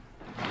 Oh.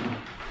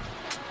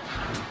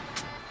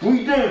 What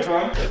you doing,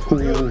 fam?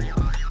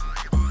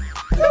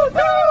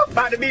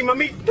 About to be my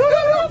meat.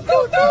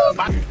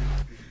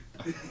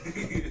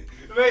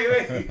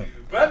 Wait.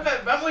 Man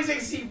always saying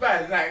see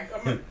bad.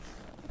 Like,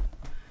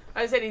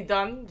 I said he's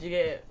done. Did you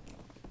get it?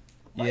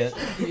 Yeah.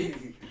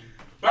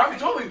 Bam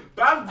told me.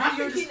 Bam I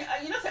video think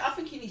just. you know, I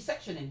think you need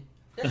sectioning.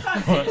 There's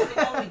something seriously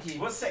wrong with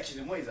you. What section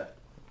and what is that?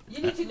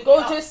 You need to look Go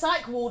it to a up.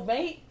 psych ward,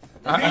 mate.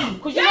 Uh-uh.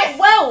 Because you're not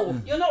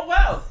well. You're not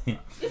well.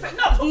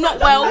 Not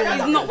well.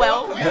 He's not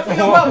well.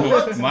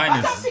 Mine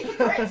I don't is. think you're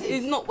correct.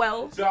 He's not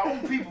well. So our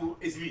own people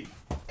is me.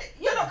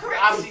 You're not I've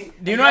correct. seen.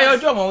 Do you know your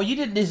job, man? You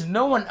did this.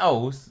 No one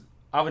else,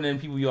 other than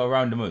people you're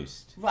around the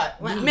most. Right.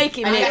 Make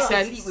it And make you have to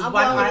sense. sleep with one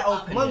eye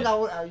open. Mum,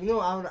 you know,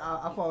 I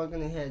thought I was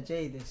gonna hear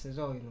Jay this as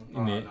well. You know.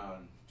 Innit?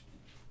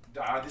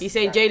 He's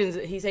saying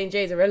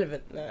Jay's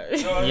irrelevant. No,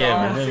 Yeah,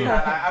 I'm man. saying,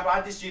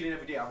 I diss Jaden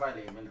every day. I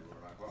violate him, innit,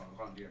 bro. Like,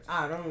 I can't do it.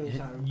 I don't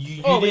know.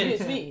 You Oh, but didn't.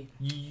 it's me.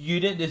 You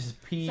did this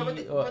P So what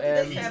did or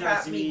they M. say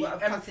about me? What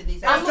I've cussed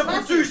these As the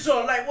out? producer,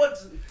 like, what?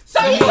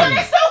 So you should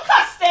have still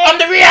cussed I'm it.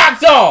 the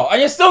reactor, and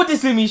you're still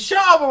dissing me. Shut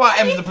up about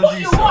M He the put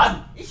you producer.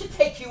 on. He should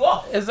take you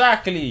off.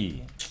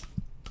 Exactly.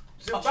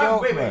 So,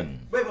 Joke, wait, man.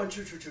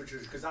 true,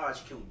 because I'll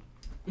actually kill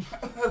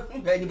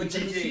him. Anybody In gonna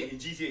miss you?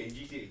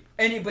 GTA.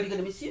 Anybody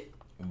gonna miss you?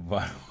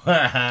 Wow.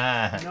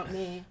 Not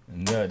me.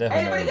 No, Anybody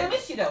definitely. gonna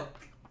miss you though?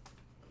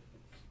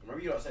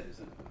 Remember you lot said this,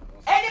 innit?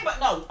 Anybody?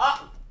 No.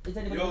 Is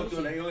anybody gonna miss you?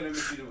 You're gonna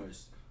miss me the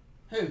most.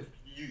 Who?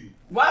 You.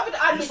 Why would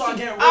I You miss start you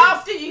getting worried.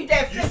 after you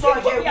there? You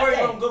start getting worried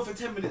when I'm gone for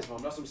 10 minutes,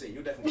 man. That's what I'm saying.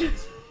 You're definitely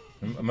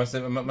gonna miss me.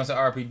 I must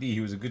have RPD. He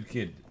was a good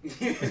kid.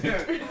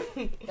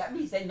 That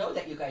means they know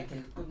that you're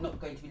not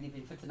going to be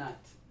living for tonight.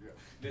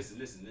 Listen.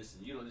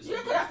 You know this. You're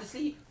not gonna have to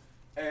sleep.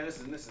 Hey,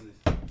 listen.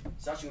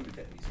 Sash, you gonna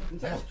protect me,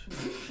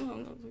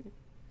 son.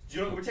 Do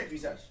you not gonna protect me,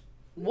 Sash?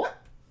 What?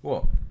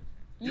 What?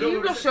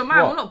 You lost your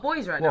mind. What? We're not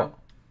boys right What? now.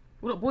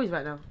 We're not boys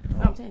right now.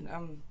 No, I'm saying.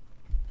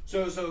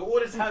 So all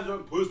the times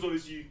when post on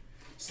you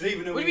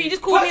slaving away. What do you mean? You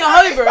just called me a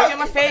hoe, bro. You're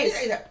my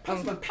face.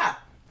 Postman Pat.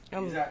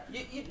 What time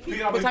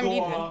are you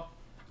leaving?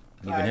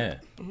 Even here.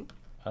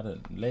 I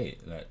don't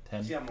late, like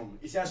 10. See, Mom.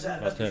 You see, that's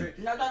That's betrayed.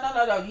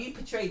 No. You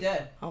betrayed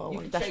her. Oh, You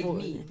that's betrayed what-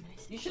 me.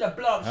 You should have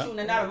blown Huh? Sean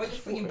and Aaron. When you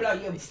freaking blow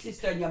your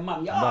sister and your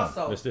mum, you're an Mom,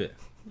 arsehole. let's do it.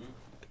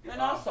 You're an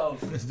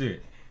arsehole. Let's do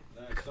it.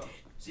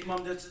 See,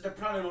 Mum, they're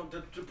planning on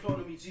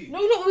me too. No,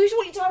 look, we just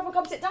want you to have a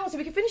come sit down so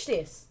we can finish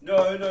this. No.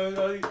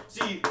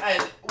 See, hey,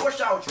 watch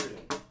the outro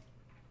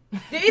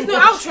then. There is no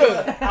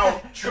outro.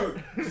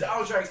 Outro. It's the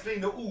outro.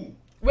 Explain the all.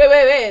 Wait.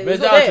 Where's It's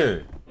the not there.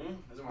 outro?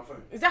 It's on my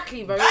phone.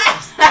 Exactly, bro.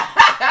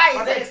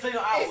 I didn't explain the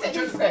He said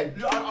his friend.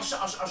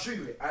 outro. I'll show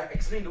you it. I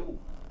explained it all.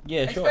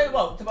 Yeah, sure. Explain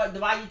what? About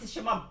why you dissed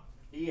your mum?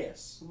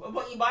 Yes.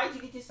 Why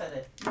did you diss her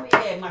then?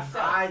 Yeah,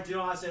 myself. Do you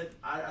know what I said?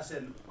 I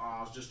said, I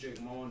was just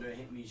joking. My mom don't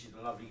hit me. She's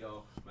a lovely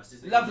girl. My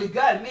sister. Lovely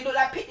girl. Me look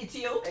like Pitney to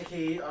you.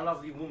 AKA a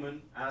lovely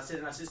woman. And I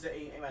said, my sister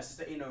ain't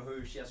no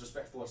who. She has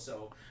respect for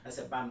herself. I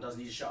said, Bam does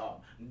need to shut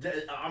up.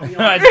 I mean,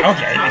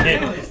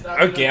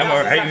 Okay, I'm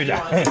alright with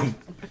that.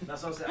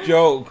 That's what I'm saying.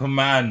 Joke,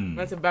 man.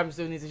 Man said Bam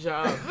still needs to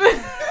shut up.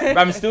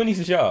 Bam still needs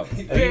to shut up.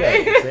 Say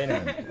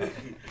that.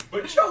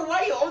 But Joe,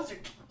 why you on to?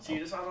 See,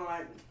 this sounds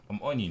like.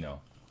 I'm on you now.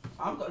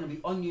 I'm gonna be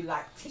on you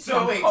like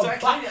So wait, so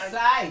actually,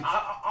 backside.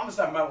 I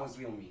understand man wants to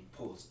be on me.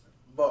 Pause.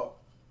 But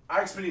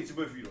I explained it to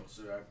both of you lot.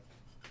 So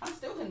I'm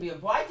still gonna be a.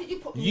 Why did you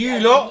put me? You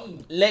as lot,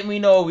 mean? let me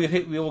know. We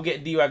will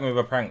get DeeWagon with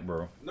a prank,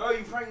 bro. no,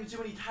 you pranked me too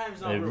many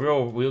times now, Hey, bro.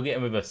 bro, we'll get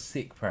him with a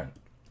sick prank.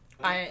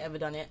 I ain't ever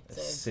done it. A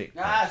So. sick.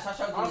 Nah,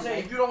 Sasha. I'm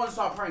saying if you don't want to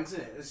start pranks,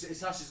 innit?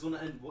 It's actually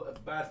gonna end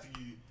bad for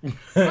you.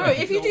 Bro,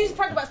 if you do this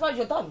prank about spiders,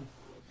 you're done.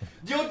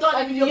 You're done.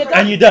 And You're you're done. done.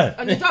 And you're done.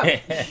 And you're done.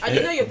 And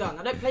you know you're done.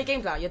 I don't play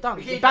games like that. You're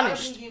done. You're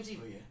banished.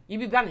 You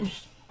be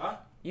banished. Huh?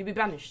 You be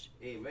banished.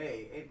 Hey,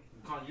 you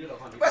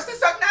can't. What's the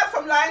song now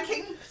from Lion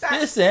King?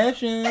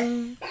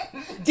 Deception.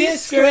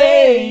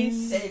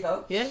 Disgrace. There you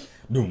go. Yeah.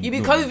 You be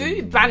Kovu,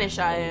 you banished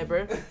out of here,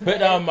 bro. Put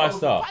down my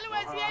stuff.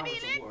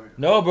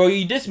 No, bro,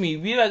 you diss me.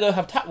 We like go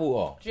have tap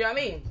water. Do you know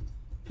what I mean?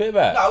 Put it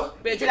back. No,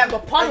 But it you have a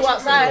puddle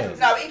outside.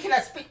 No, it can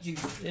have spit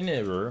juice. In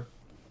it, bro.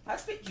 Have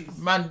spit juice.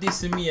 Man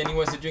dissing me and he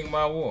wants to drink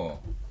my water.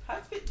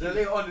 Have spit juice. Then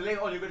later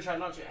on, you're gonna try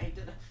not to. Hey,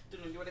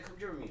 Dylan, you wanna come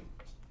join me?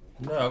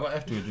 No, I got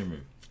F to a gym move.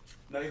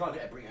 No, you can't do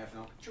that. Bring F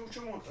now. Chill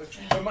on.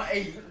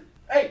 Hey,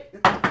 Hey.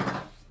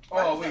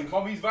 Oh wait,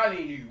 mommy's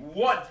violating you.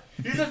 What?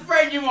 He's just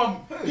spraying you,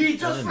 mom. He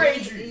just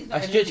sprayed you.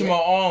 I stretching my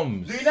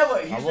arms. Do you know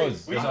what? I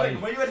was. When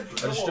you went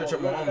to I just stretch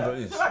out my arms like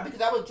this. It's alright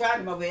because I was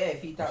trying him over here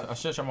if he does. I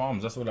stretch out my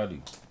arms. That's all I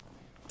do.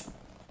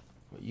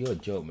 But you're a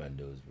joke, man,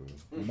 those bro.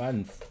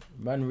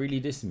 Man really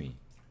diss me.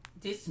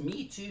 Diss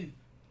me too.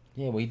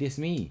 Yeah, well, he diss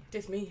me.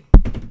 Diss me.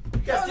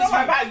 Yes, diss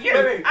me about you.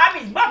 I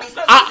mean, mommy's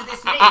not supposed to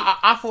diss me.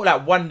 I thought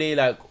like one day,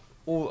 like,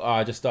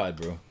 I just started,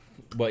 bro.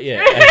 But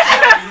yeah.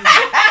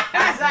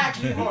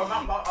 Exactly, bro.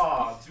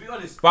 To be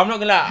honest. But I'm not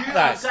gonna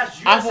lie.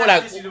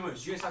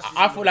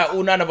 I thought like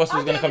all nine of us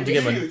was gonna come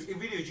together. In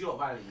videos, you got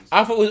violent.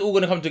 I thought we was all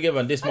gonna come together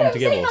and this mom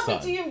together or Nothing to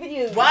something. you in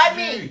videos. Why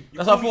me?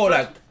 That's what I thought.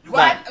 Like,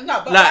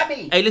 why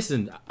me? Hey,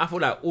 listen. I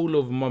thought like all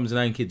of mums and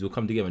 9 kids will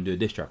come together and do a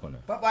diss track on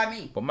her. But why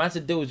me? But man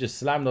said they was just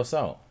slammed us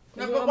out.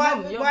 No, but why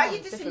are you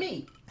dissing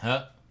me?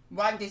 Huh?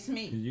 Why diss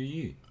me?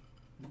 You.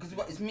 Because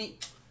what is me?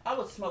 I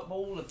would smoke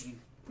all of you.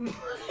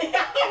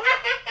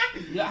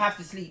 You don't have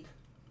to sleep.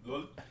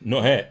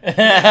 Not here.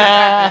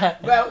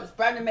 Well,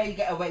 Brandon may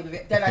get away with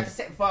it. Then I just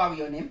set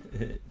Vari on him.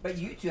 But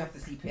you two have to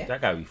sleep here. That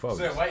guy be far.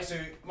 So wait,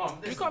 mom,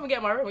 you can't even get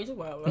in my room. What are you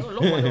talking about? I don't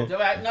lock my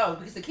door. No,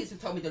 because the kids have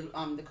told me the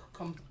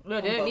No,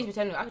 they don't need to be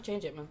telling me. I can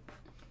change it, man.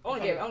 I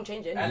want to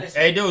change it.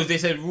 Hey, those, they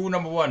said rule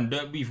number 1: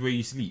 don't beef where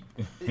you sleep.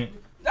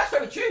 That's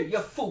very true. You're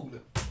a fool.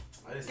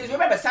 Because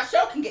remember,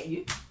 Sasha can get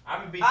you.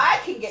 I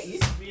can get you.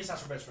 Me and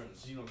Sasha best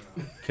friends. You know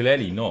me.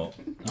 Clearly not.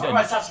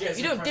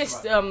 You don't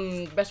diss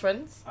best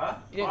friends. Huh?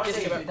 You don't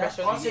diss your best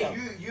friends. I'm saying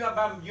you have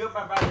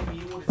violating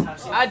me all the time.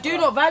 I do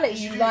not violate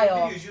you,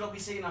 liar. You don't be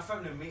saying that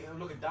feminine,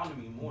 looking down at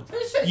me more.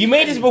 You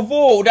made this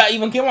before that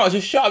even came out.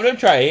 Just shut up. Don't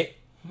try it.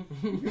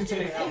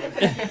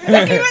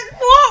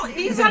 What?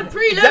 He's had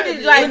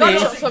preloaded like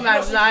gunshots for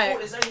man.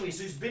 Like. So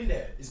it's been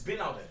there. It's been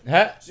out there.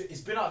 Huh? So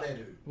it's been out there,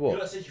 dude. What? You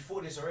lot said you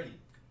thought this already.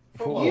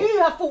 You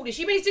have thought this.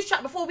 You made this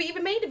track before we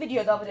even made the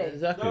video the other day.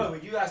 Exactly. No,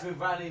 you guys been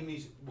violating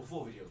me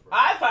before videos, bro.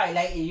 I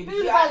violated you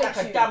because you act like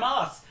a dumb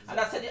ass. And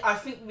I said, I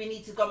think we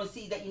need to go and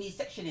see that you need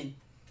sectioning.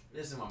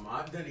 Listen, mama,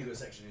 I don't need to go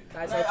sectioning.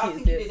 Guys, I think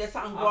you did. There's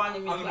something going on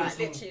in me. Like,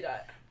 literally,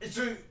 like. It's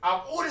true.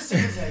 All the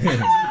sections here.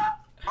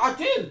 I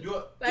do.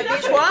 Like,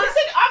 bitch, what?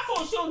 I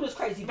thought Sean was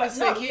crazy, but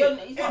no,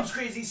 He's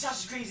crazy,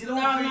 Sasha's crazy, No,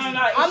 crazy.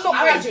 no, I'm not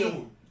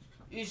crazy.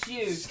 It's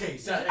you. Okay,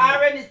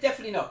 Aaron is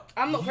definitely not.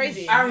 I'm not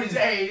crazy.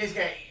 This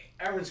guy.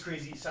 Aaron's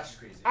crazy, Sasha's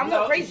crazy. I'm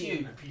not crazy.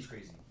 And P's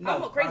crazy.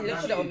 I'm not crazy.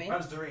 Don't put it on me.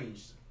 Man's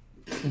deranged.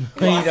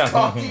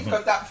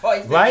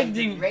 Why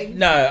do you...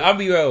 No, I'll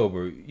be real,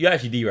 bro. You're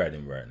actually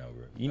D-riding right now,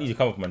 bro. You need to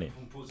come up with my name.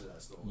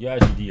 You're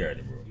actually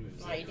D-riding, bro.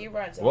 No, you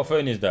D-riding. What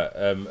phone is that?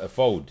 A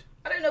Fold.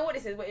 I don't know what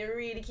this is, but you're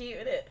really cute,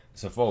 isn't it?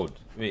 It's a Fold.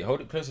 Wait,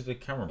 hold it closer to the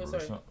camera, bro.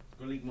 sorry. It's not...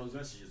 Go leak Mom's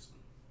messages.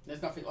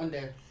 There's nothing on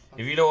there.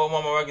 If you know what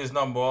Mama Wagon's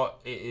number,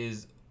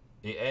 it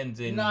ends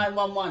in...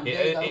 911.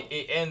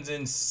 It ends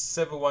in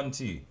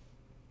 712.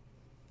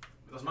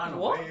 That's mine.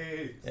 What?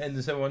 It ends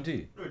in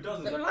 712. No, it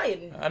doesn't. You're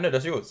lying. I know,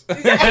 that's yours. Why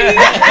are you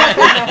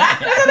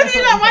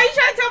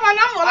trying to tell my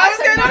number? Like,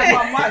 what's going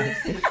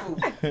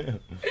on?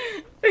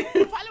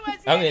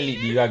 I'm gonna leak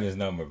DeeWagon's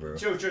number, bro.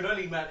 Chill, don't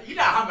leak, man. You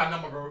don't have my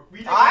number, bro.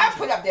 I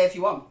put it up there if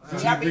you want. You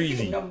have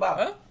breezy. his number.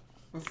 Huh?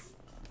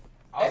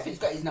 F has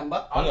got his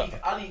number.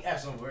 I'll leak F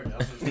somewhere.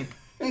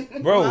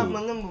 Bro,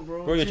 my number,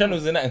 bro. Your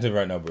channel's inactive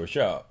right now, bro.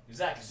 Shut up.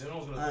 Exactly, so no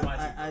one's gonna do my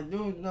team. I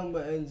do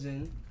number ends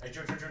in. Hey,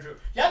 true.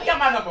 You have to get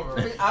my number, bro.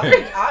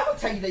 I will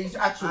tell you his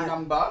actual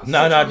number.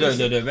 No,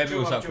 don't. Maybe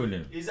we'll start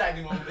calling.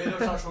 Exactly, mom. They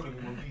don't start trolling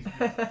me, mom, please.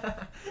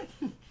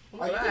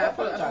 I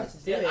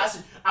apologise.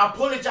 I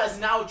apologise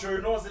now, Joe.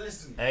 No one's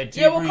listening. Hey,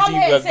 Yeah, well, come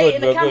here and say it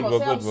in the camera.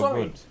 Say I'm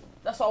sorry.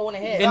 That's what I want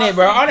to hear. In it,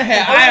 bro. On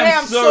here, I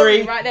am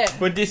sorry right there.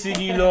 for dissing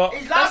you lot.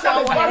 His last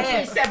number is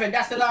 137.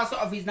 That's the last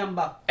of his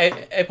number.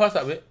 Hey, pass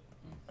that bit.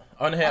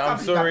 On here, I'm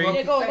sorry.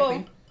 Yeah,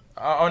 go.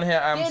 On here,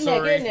 I'm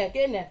sorry. Get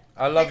in there.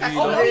 I love you.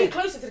 Oh, you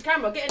closer to the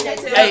camera. Get in there.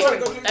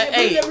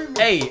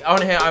 Hey,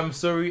 on here, I'm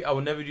sorry. I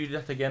will never do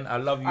that again. I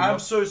love you. I'm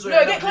so sorry.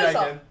 No, get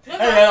closer.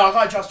 Hey, I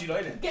can't trust you, though,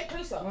 innit? Get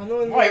closer.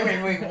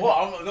 Wait. What?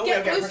 I'm not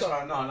Get get closer.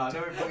 pressure. No,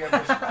 don't get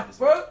pressure.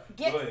 Bro,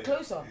 get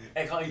closer.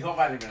 Hey, you can't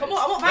violate me. Come on,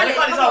 I'm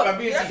not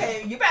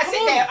violating. You better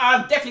sit there.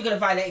 I'm definitely going to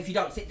violate if you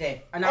don't sit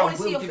there. And I want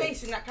to see your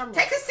face in that camera.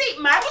 Take a seat,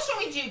 man. What's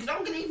wrong with you? Because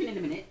I'm going to leave in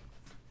a minute.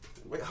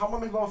 Wait, how am I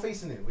making my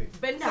face in it? Wait.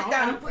 Bend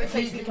down and put your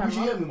face in the camera. Would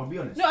you hear me, man? Be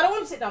honest. No, I don't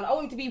want him to sit down. I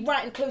want him to be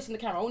right and close in the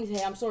camera. I want him to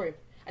say, I'm sorry.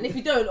 And if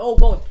you don't, oh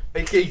God.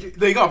 Okay,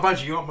 no, you can't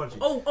punch you.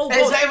 Oh God.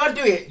 Hey, so if I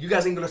do it, you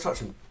guys ain't gonna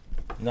touch me.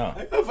 No.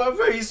 I'm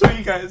very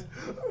sorry, guys.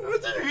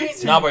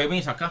 Nah, bro, you're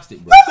being sarcastic,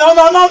 bro. No. Come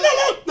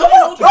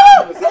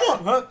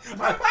on.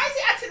 Why is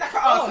he acting like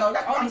an arsehole?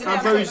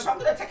 I'm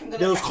going to take him.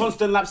 There was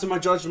constant lapse in my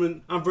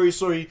judgment. I'm very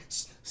sorry.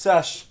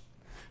 Sash,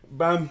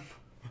 Bam,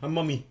 and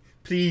Mummy.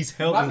 Please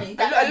help me.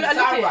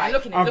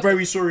 I'm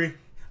very sorry.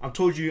 I've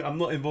told you I'm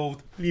not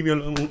involved. Leave me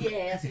alone.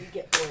 Yeah, that's what you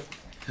get, boy.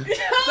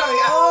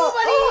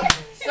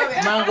 Sorry.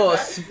 Man got a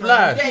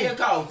splash. There you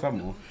go.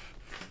 Come on.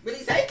 What did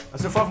he say? I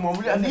said, "Fuck, man,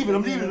 I'm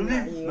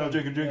leaving. No, I'm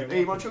joking.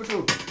 Hey, man, chill.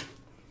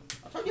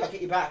 I told you I'd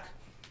get you back.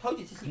 Told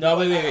you to sleep. No,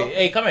 wait.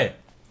 Hey, come here.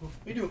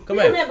 You do. Come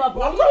here. Remember,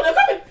 bro. I'm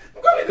coming.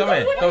 Come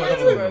here.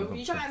 Come Bro,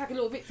 you trying to act like a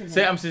little victim.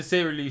 Say here. I'm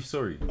sincerely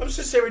sorry. I'm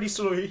sincerely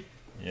sorry.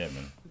 Yeah,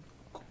 man.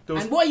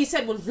 And what you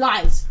said was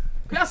lies.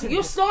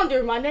 You're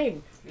slandering my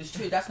name. It's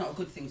true. That's not a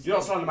good thing. You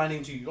don't slander my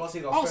name too. You don't say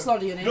that. I'll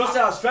slander your name. You don't say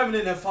I was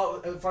feminine in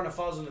front of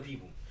thousands of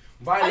people.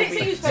 I didn't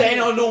say you was saying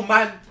feminine. no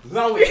man.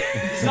 No it.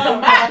 It's not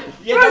a man.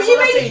 Yeah, Bro, that's you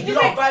what I'm made saying.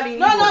 You're not valuing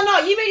No,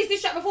 people. you made this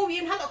diss track before we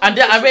even had that And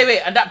conversation.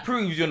 wait, and that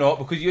proves you're not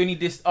because you only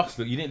dissed us.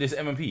 Look, you didn't diss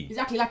MMP.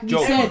 Exactly like we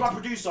Joke. said. Em's my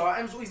producer.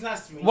 Em's always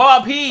nice to me.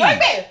 What, P? Wait a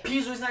minute.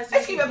 P's always nice to me.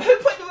 Excuse me, but who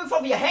put the roof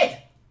over your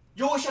head?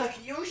 You always trying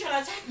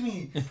to attack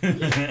me. I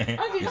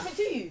didn't do nothing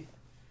to you.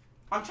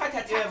 I'm trying to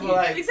Yeah, attack but you.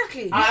 like,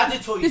 Exactly. I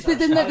did tell you.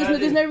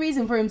 There's no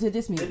reason for him to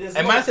diss me.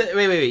 And man said,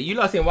 wait. You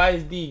lot saying why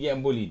is D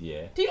getting bullied?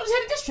 Yeah. Do you not hear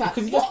the diss track?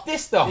 Because he just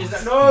dissed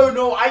us.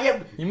 No, I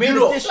get. You made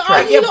look, a diss track.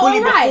 I get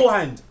bullied alright?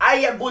 beforehand.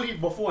 I get bullied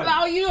beforehand. Like,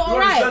 are you not You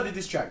alright? understand the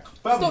diss track.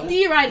 Stop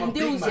D-riding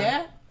deals,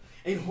 yeah?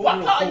 In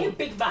What part are you,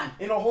 big man?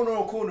 In a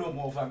whole corner,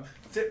 more fam.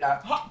 Sit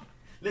that.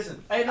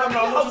 Listen. Hey, no, I I'm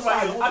bet you not hold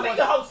talking about you. I bet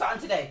you hold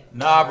something today.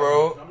 Nah,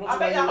 bro. I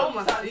bet you hold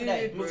something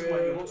today. I'm not talking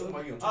about you. I'm talking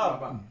about you. I'm talking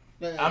about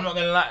I'm not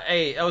gonna lie.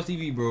 Hey,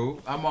 LTV, bro.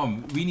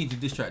 Mom, we need to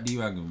distract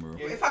DeeWagon, bro.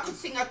 If I could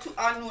sing,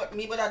 I know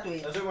me what I do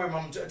it. Don't worry,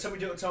 mum. Tell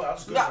me. I'll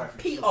just go Yeah, try for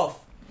you. Pete off.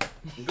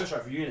 Go try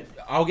for you, innit?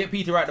 I'll get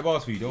P to write the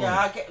bars for you. Don't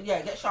worry.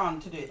 Get Sean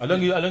to do it. How long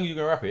you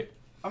gonna rap it?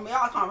 I mean,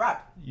 I can't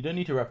rap. You don't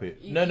need to rap it.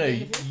 You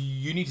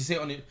You need to say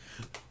it on it.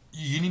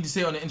 You need to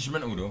say it on the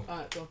instrumental though.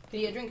 Alright, cool. Can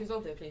you get a drink as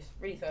well there, please?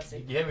 Really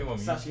thirsty. You hear me, mum?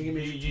 Sash, you give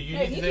me- You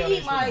Hey, need to you say it can on the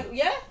eat my... instrumental.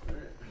 Yeah?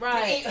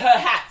 Right. Eat her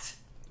hat.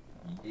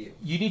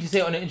 You need to say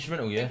it on the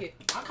instrumental, yeah? Thank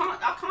you. I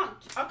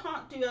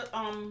can't do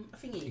a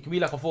thingy. It can be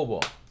like a 4-bar.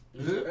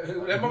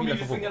 That mum be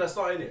the finger that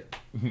started it.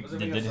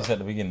 They just at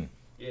the beginning.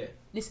 Yeah.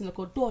 Listen, look,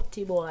 a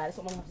dirty boy. That's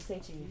what I'm going to have to say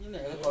to you. You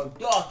know,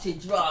 got dirty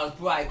drawers,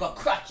 boy. Got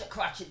crutch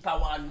it,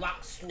 power and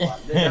rock squad.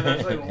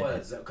 That's not even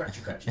words. Cratch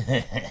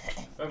it.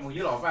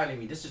 You lot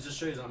violating me. This just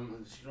shows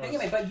I'm. But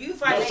you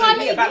violated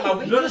me about my You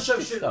weakness. don't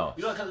show shit. You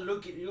don't kind of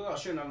look. You got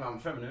to show I'm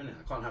feminine, innit?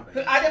 I can't have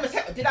it. I never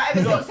said. Did I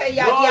ever say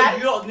yeah?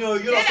 You don't. No.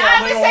 You Did don't say I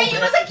I'm ever no. say you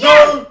was a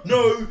girl?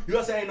 No. You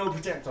don't say ain't no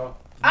protector.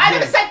 I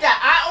never said that.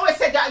 I always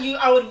said that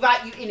I would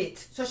invite you in it.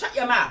 So shut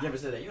your mouth. You never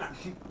said that. You know.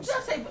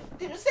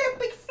 Did you say a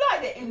big fly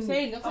there in? I'm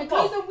saying,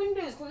 close the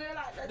windows because they're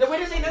like that. The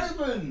windows ain't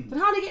open. But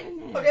how are they getting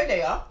in Oh, there? there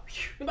they are.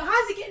 Yeah, but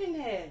how's he getting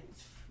in here?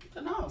 I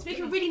don't know. It's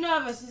making me really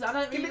nervous. I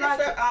don't Give really me like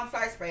the it.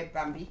 fly spray,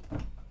 Bambi.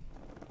 It's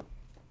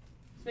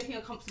making me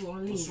uncomfortable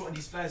on What's leave. wrong with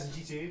these flares in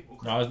GTA?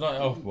 No, it's not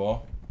elf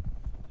bar.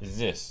 It's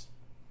this.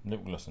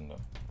 Lip gloss in there.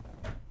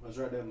 That's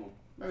right there, mum.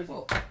 Where is it?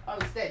 Oh,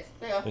 it's dead.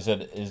 There. They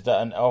said, is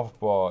that an elf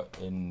bar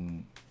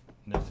in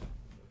the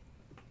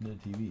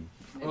TV?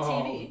 The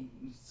TV?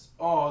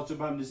 Oh, so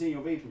I'm just saying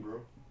you're vaping, bro.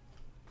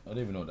 I don't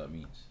even know what that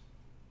means.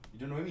 You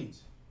don't know what it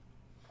means?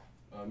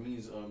 It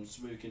means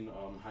smoking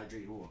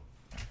hydrated water.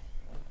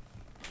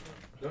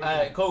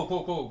 Alright,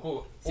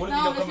 cool. Sit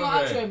down, let's do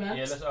our outro, man.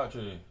 Yeah, let's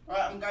outro.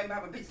 Alright, I'm going to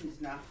have a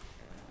business now.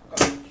 Got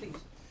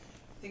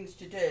things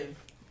to do.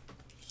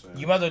 So,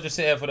 You might as well just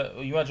sit here for the.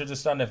 You might as well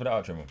just stand there for the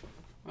outro, man.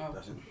 Oh.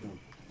 that's it.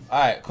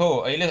 Alright, cool.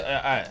 Are you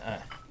alright.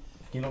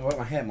 You know, work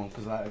my hair, man,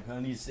 because I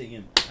need to sit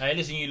in. Alright,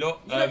 listen, you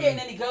lot. You're not getting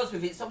any girls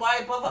with it, so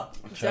why bother?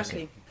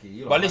 Exactly.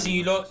 But listen,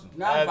 you lot.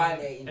 Now I'm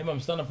violating. Hey, mum,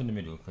 stand up in the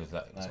middle because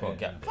like it's got a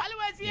gap.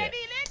 Followers, Yeah.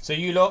 So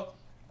you lot,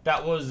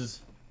 that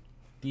was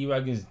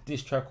DeeWagon's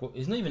diss track.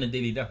 It's not even a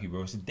daily Duppy,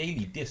 bro. It's a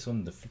daily diss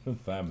on the flipping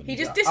family. He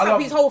just dissed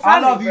up his whole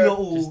family. I love you bro.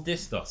 all.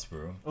 Just dissed us,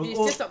 bro. He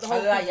just dissed up the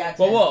whole family.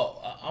 But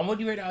what? And what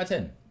do you rate out of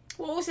 10?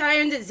 Well, also I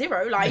ended at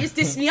 0. Like, he just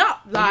dissed me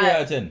up. What do you rate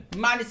out of Like, 10?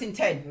 Minus in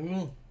 10.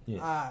 Me.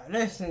 Yeah.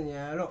 Listen,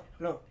 yeah, look.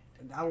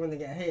 I'm gonna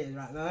get hated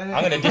right now.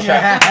 I'm gonna diss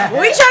track. what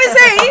are you trying to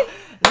say?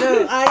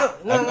 No, I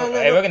don't. No.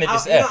 Hey, we're gonna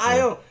diss F, I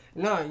bro. don't.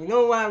 No, you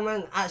know why,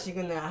 man? Actually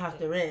gonna have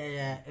to rate it,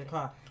 yeah,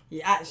 because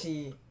he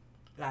actually,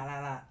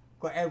 like,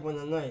 got everyone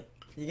annoyed.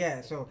 You get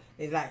it? So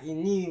it's like he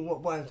knew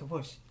what button to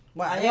push.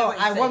 But I hear what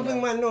you're one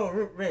saying, thing, man, no,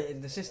 rate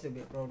is the sister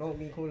bit, bro. Don't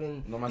be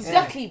calling. No, my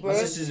Exactly, bro. my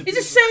It's sister's a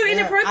just so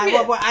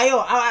inappropriate. But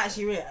I'll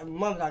actually rate.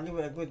 Mums, I'll give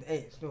it a good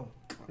 8 still.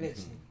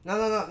 Literally.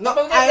 No. But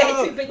we're gonna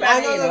get too big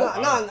right here,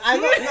 though. No.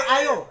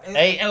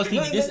 Hey,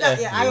 LTV, this F.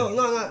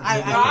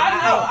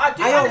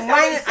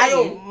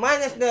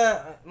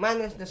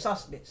 Minus the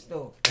sus bit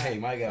still. Hey,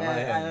 my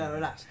guy,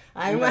 Relax.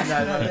 Minus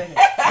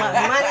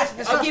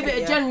the I'll give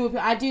it a general.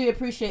 I do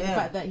appreciate the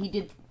fact that he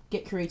did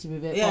get creative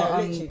with it. Yeah,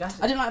 but, literally, that's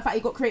it. I didn't like the fact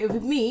he got creative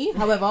with me,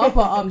 however,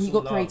 but he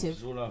got creative.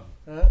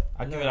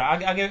 I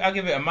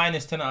give it a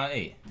minus 10 out of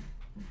 8.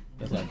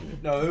 That's what I give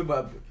it. No,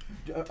 but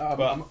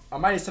a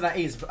minus 10 out of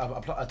 8 is a 10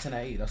 out of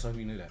 8. That's how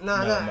we know that.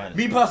 No.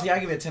 Me personally, I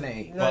give it a 10 out of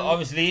 8. But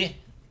obviously,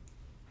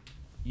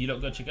 you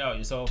lot go check it out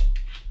yourself.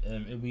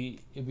 It'll be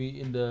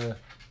in the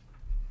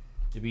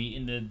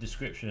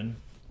description.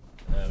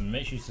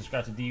 Make sure you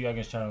subscribe to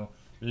DeeWagon's channel.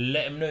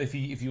 Let him know if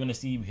you want to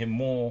see him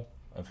more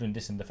of him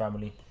dissing the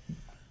family.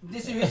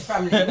 This is his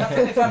family.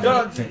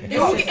 Family.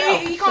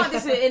 You can't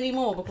diss it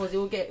anymore because it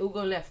will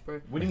go left,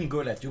 bro. What do you mean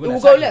go left? You're It gonna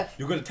will go left.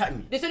 You're gonna attack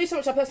me. There's only so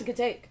much a person can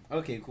take.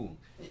 Okay, cool.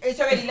 It's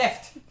already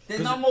left.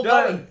 There's no more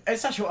going.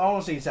 It's actually what I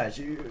want to say, Sash.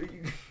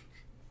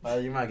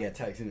 You might get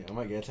attacked, innit? I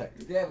might get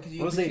attacked. Yeah, because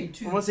you're between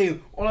two.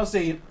 I'm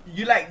saying,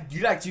 you like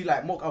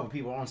to mock other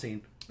people. I'm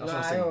saying. That's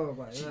what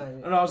I'm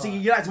saying. No, I'm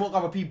saying you like to mock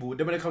other people.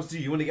 Then when it comes to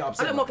you want to get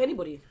upset. I don't mock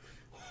anybody.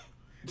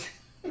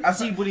 I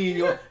see bullying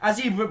your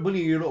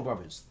little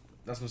brothers.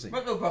 That's what I'm saying.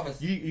 What little brothers?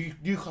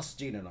 You cuss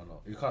Jaden or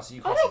not? You cuss. I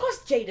don't cuss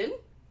Jaden.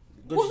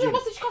 What's the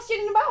cuss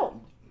Jaden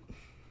about?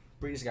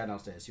 Bring this guy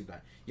downstairs. He'll be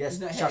like, yes,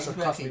 Sash has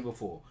cussed me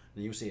before.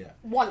 Then you'll see that.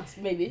 Once,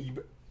 maybe.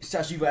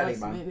 Sash, you violate,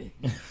 man. Maybe.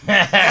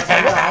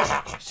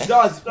 She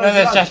does.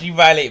 No, Sash, you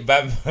violate,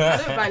 Bam. I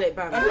don't violate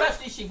Bam. Who else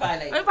did she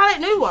violate? I don't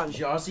violate no one.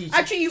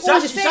 Actually, you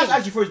all the same. Sash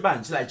actually throws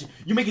bands. Like,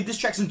 you making diss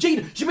tracks on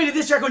Jaden. She made a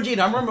diss track on Jaden.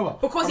 I remember.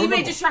 Because he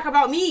made a diss track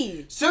about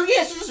me. So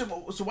yeah, so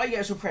why you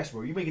getting so pressed,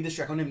 bro? You making a diss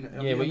track on him?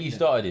 Yeah, but you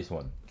started this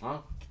one. Huh?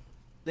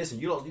 Listen,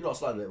 you lot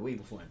started it way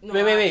before him. No,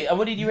 wait. And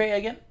what did you rate it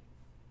again?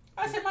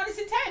 I said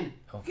 -10.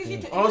 Because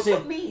you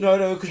took me.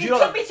 No, because you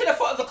took me to the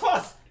foot of the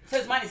cross. So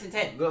it's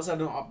 -10. Because I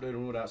don't upload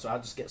and all that, so I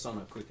just get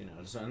something quick in it. I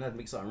had to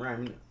make something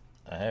rhyme, innit?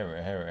 I hear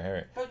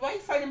it. But why are you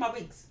throwing in my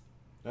wigs?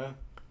 Yeah,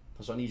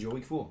 that's what I need your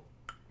wig for.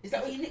 Is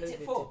that what you nicked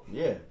it for?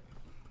 Yeah.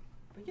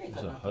 But you ain't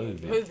It's a got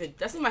Hovid.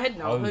 That's in my head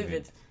now.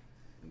 Hovid.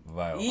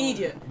 Vile.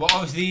 Idiot. But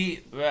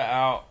obviously, we're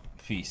out.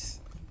 Peace.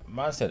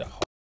 Man said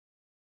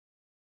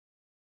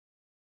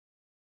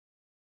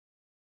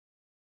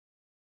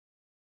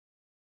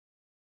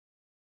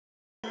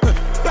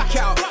Back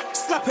out,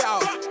 slap it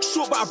out.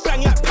 Short but I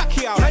bang like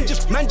Pacquiao.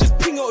 Man just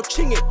ping it or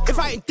ching it. If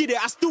I ain't did it,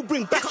 I still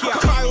bring back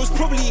out. Kyle's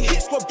probably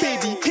hit squad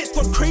baby, hit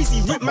squad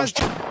crazy, rip man's.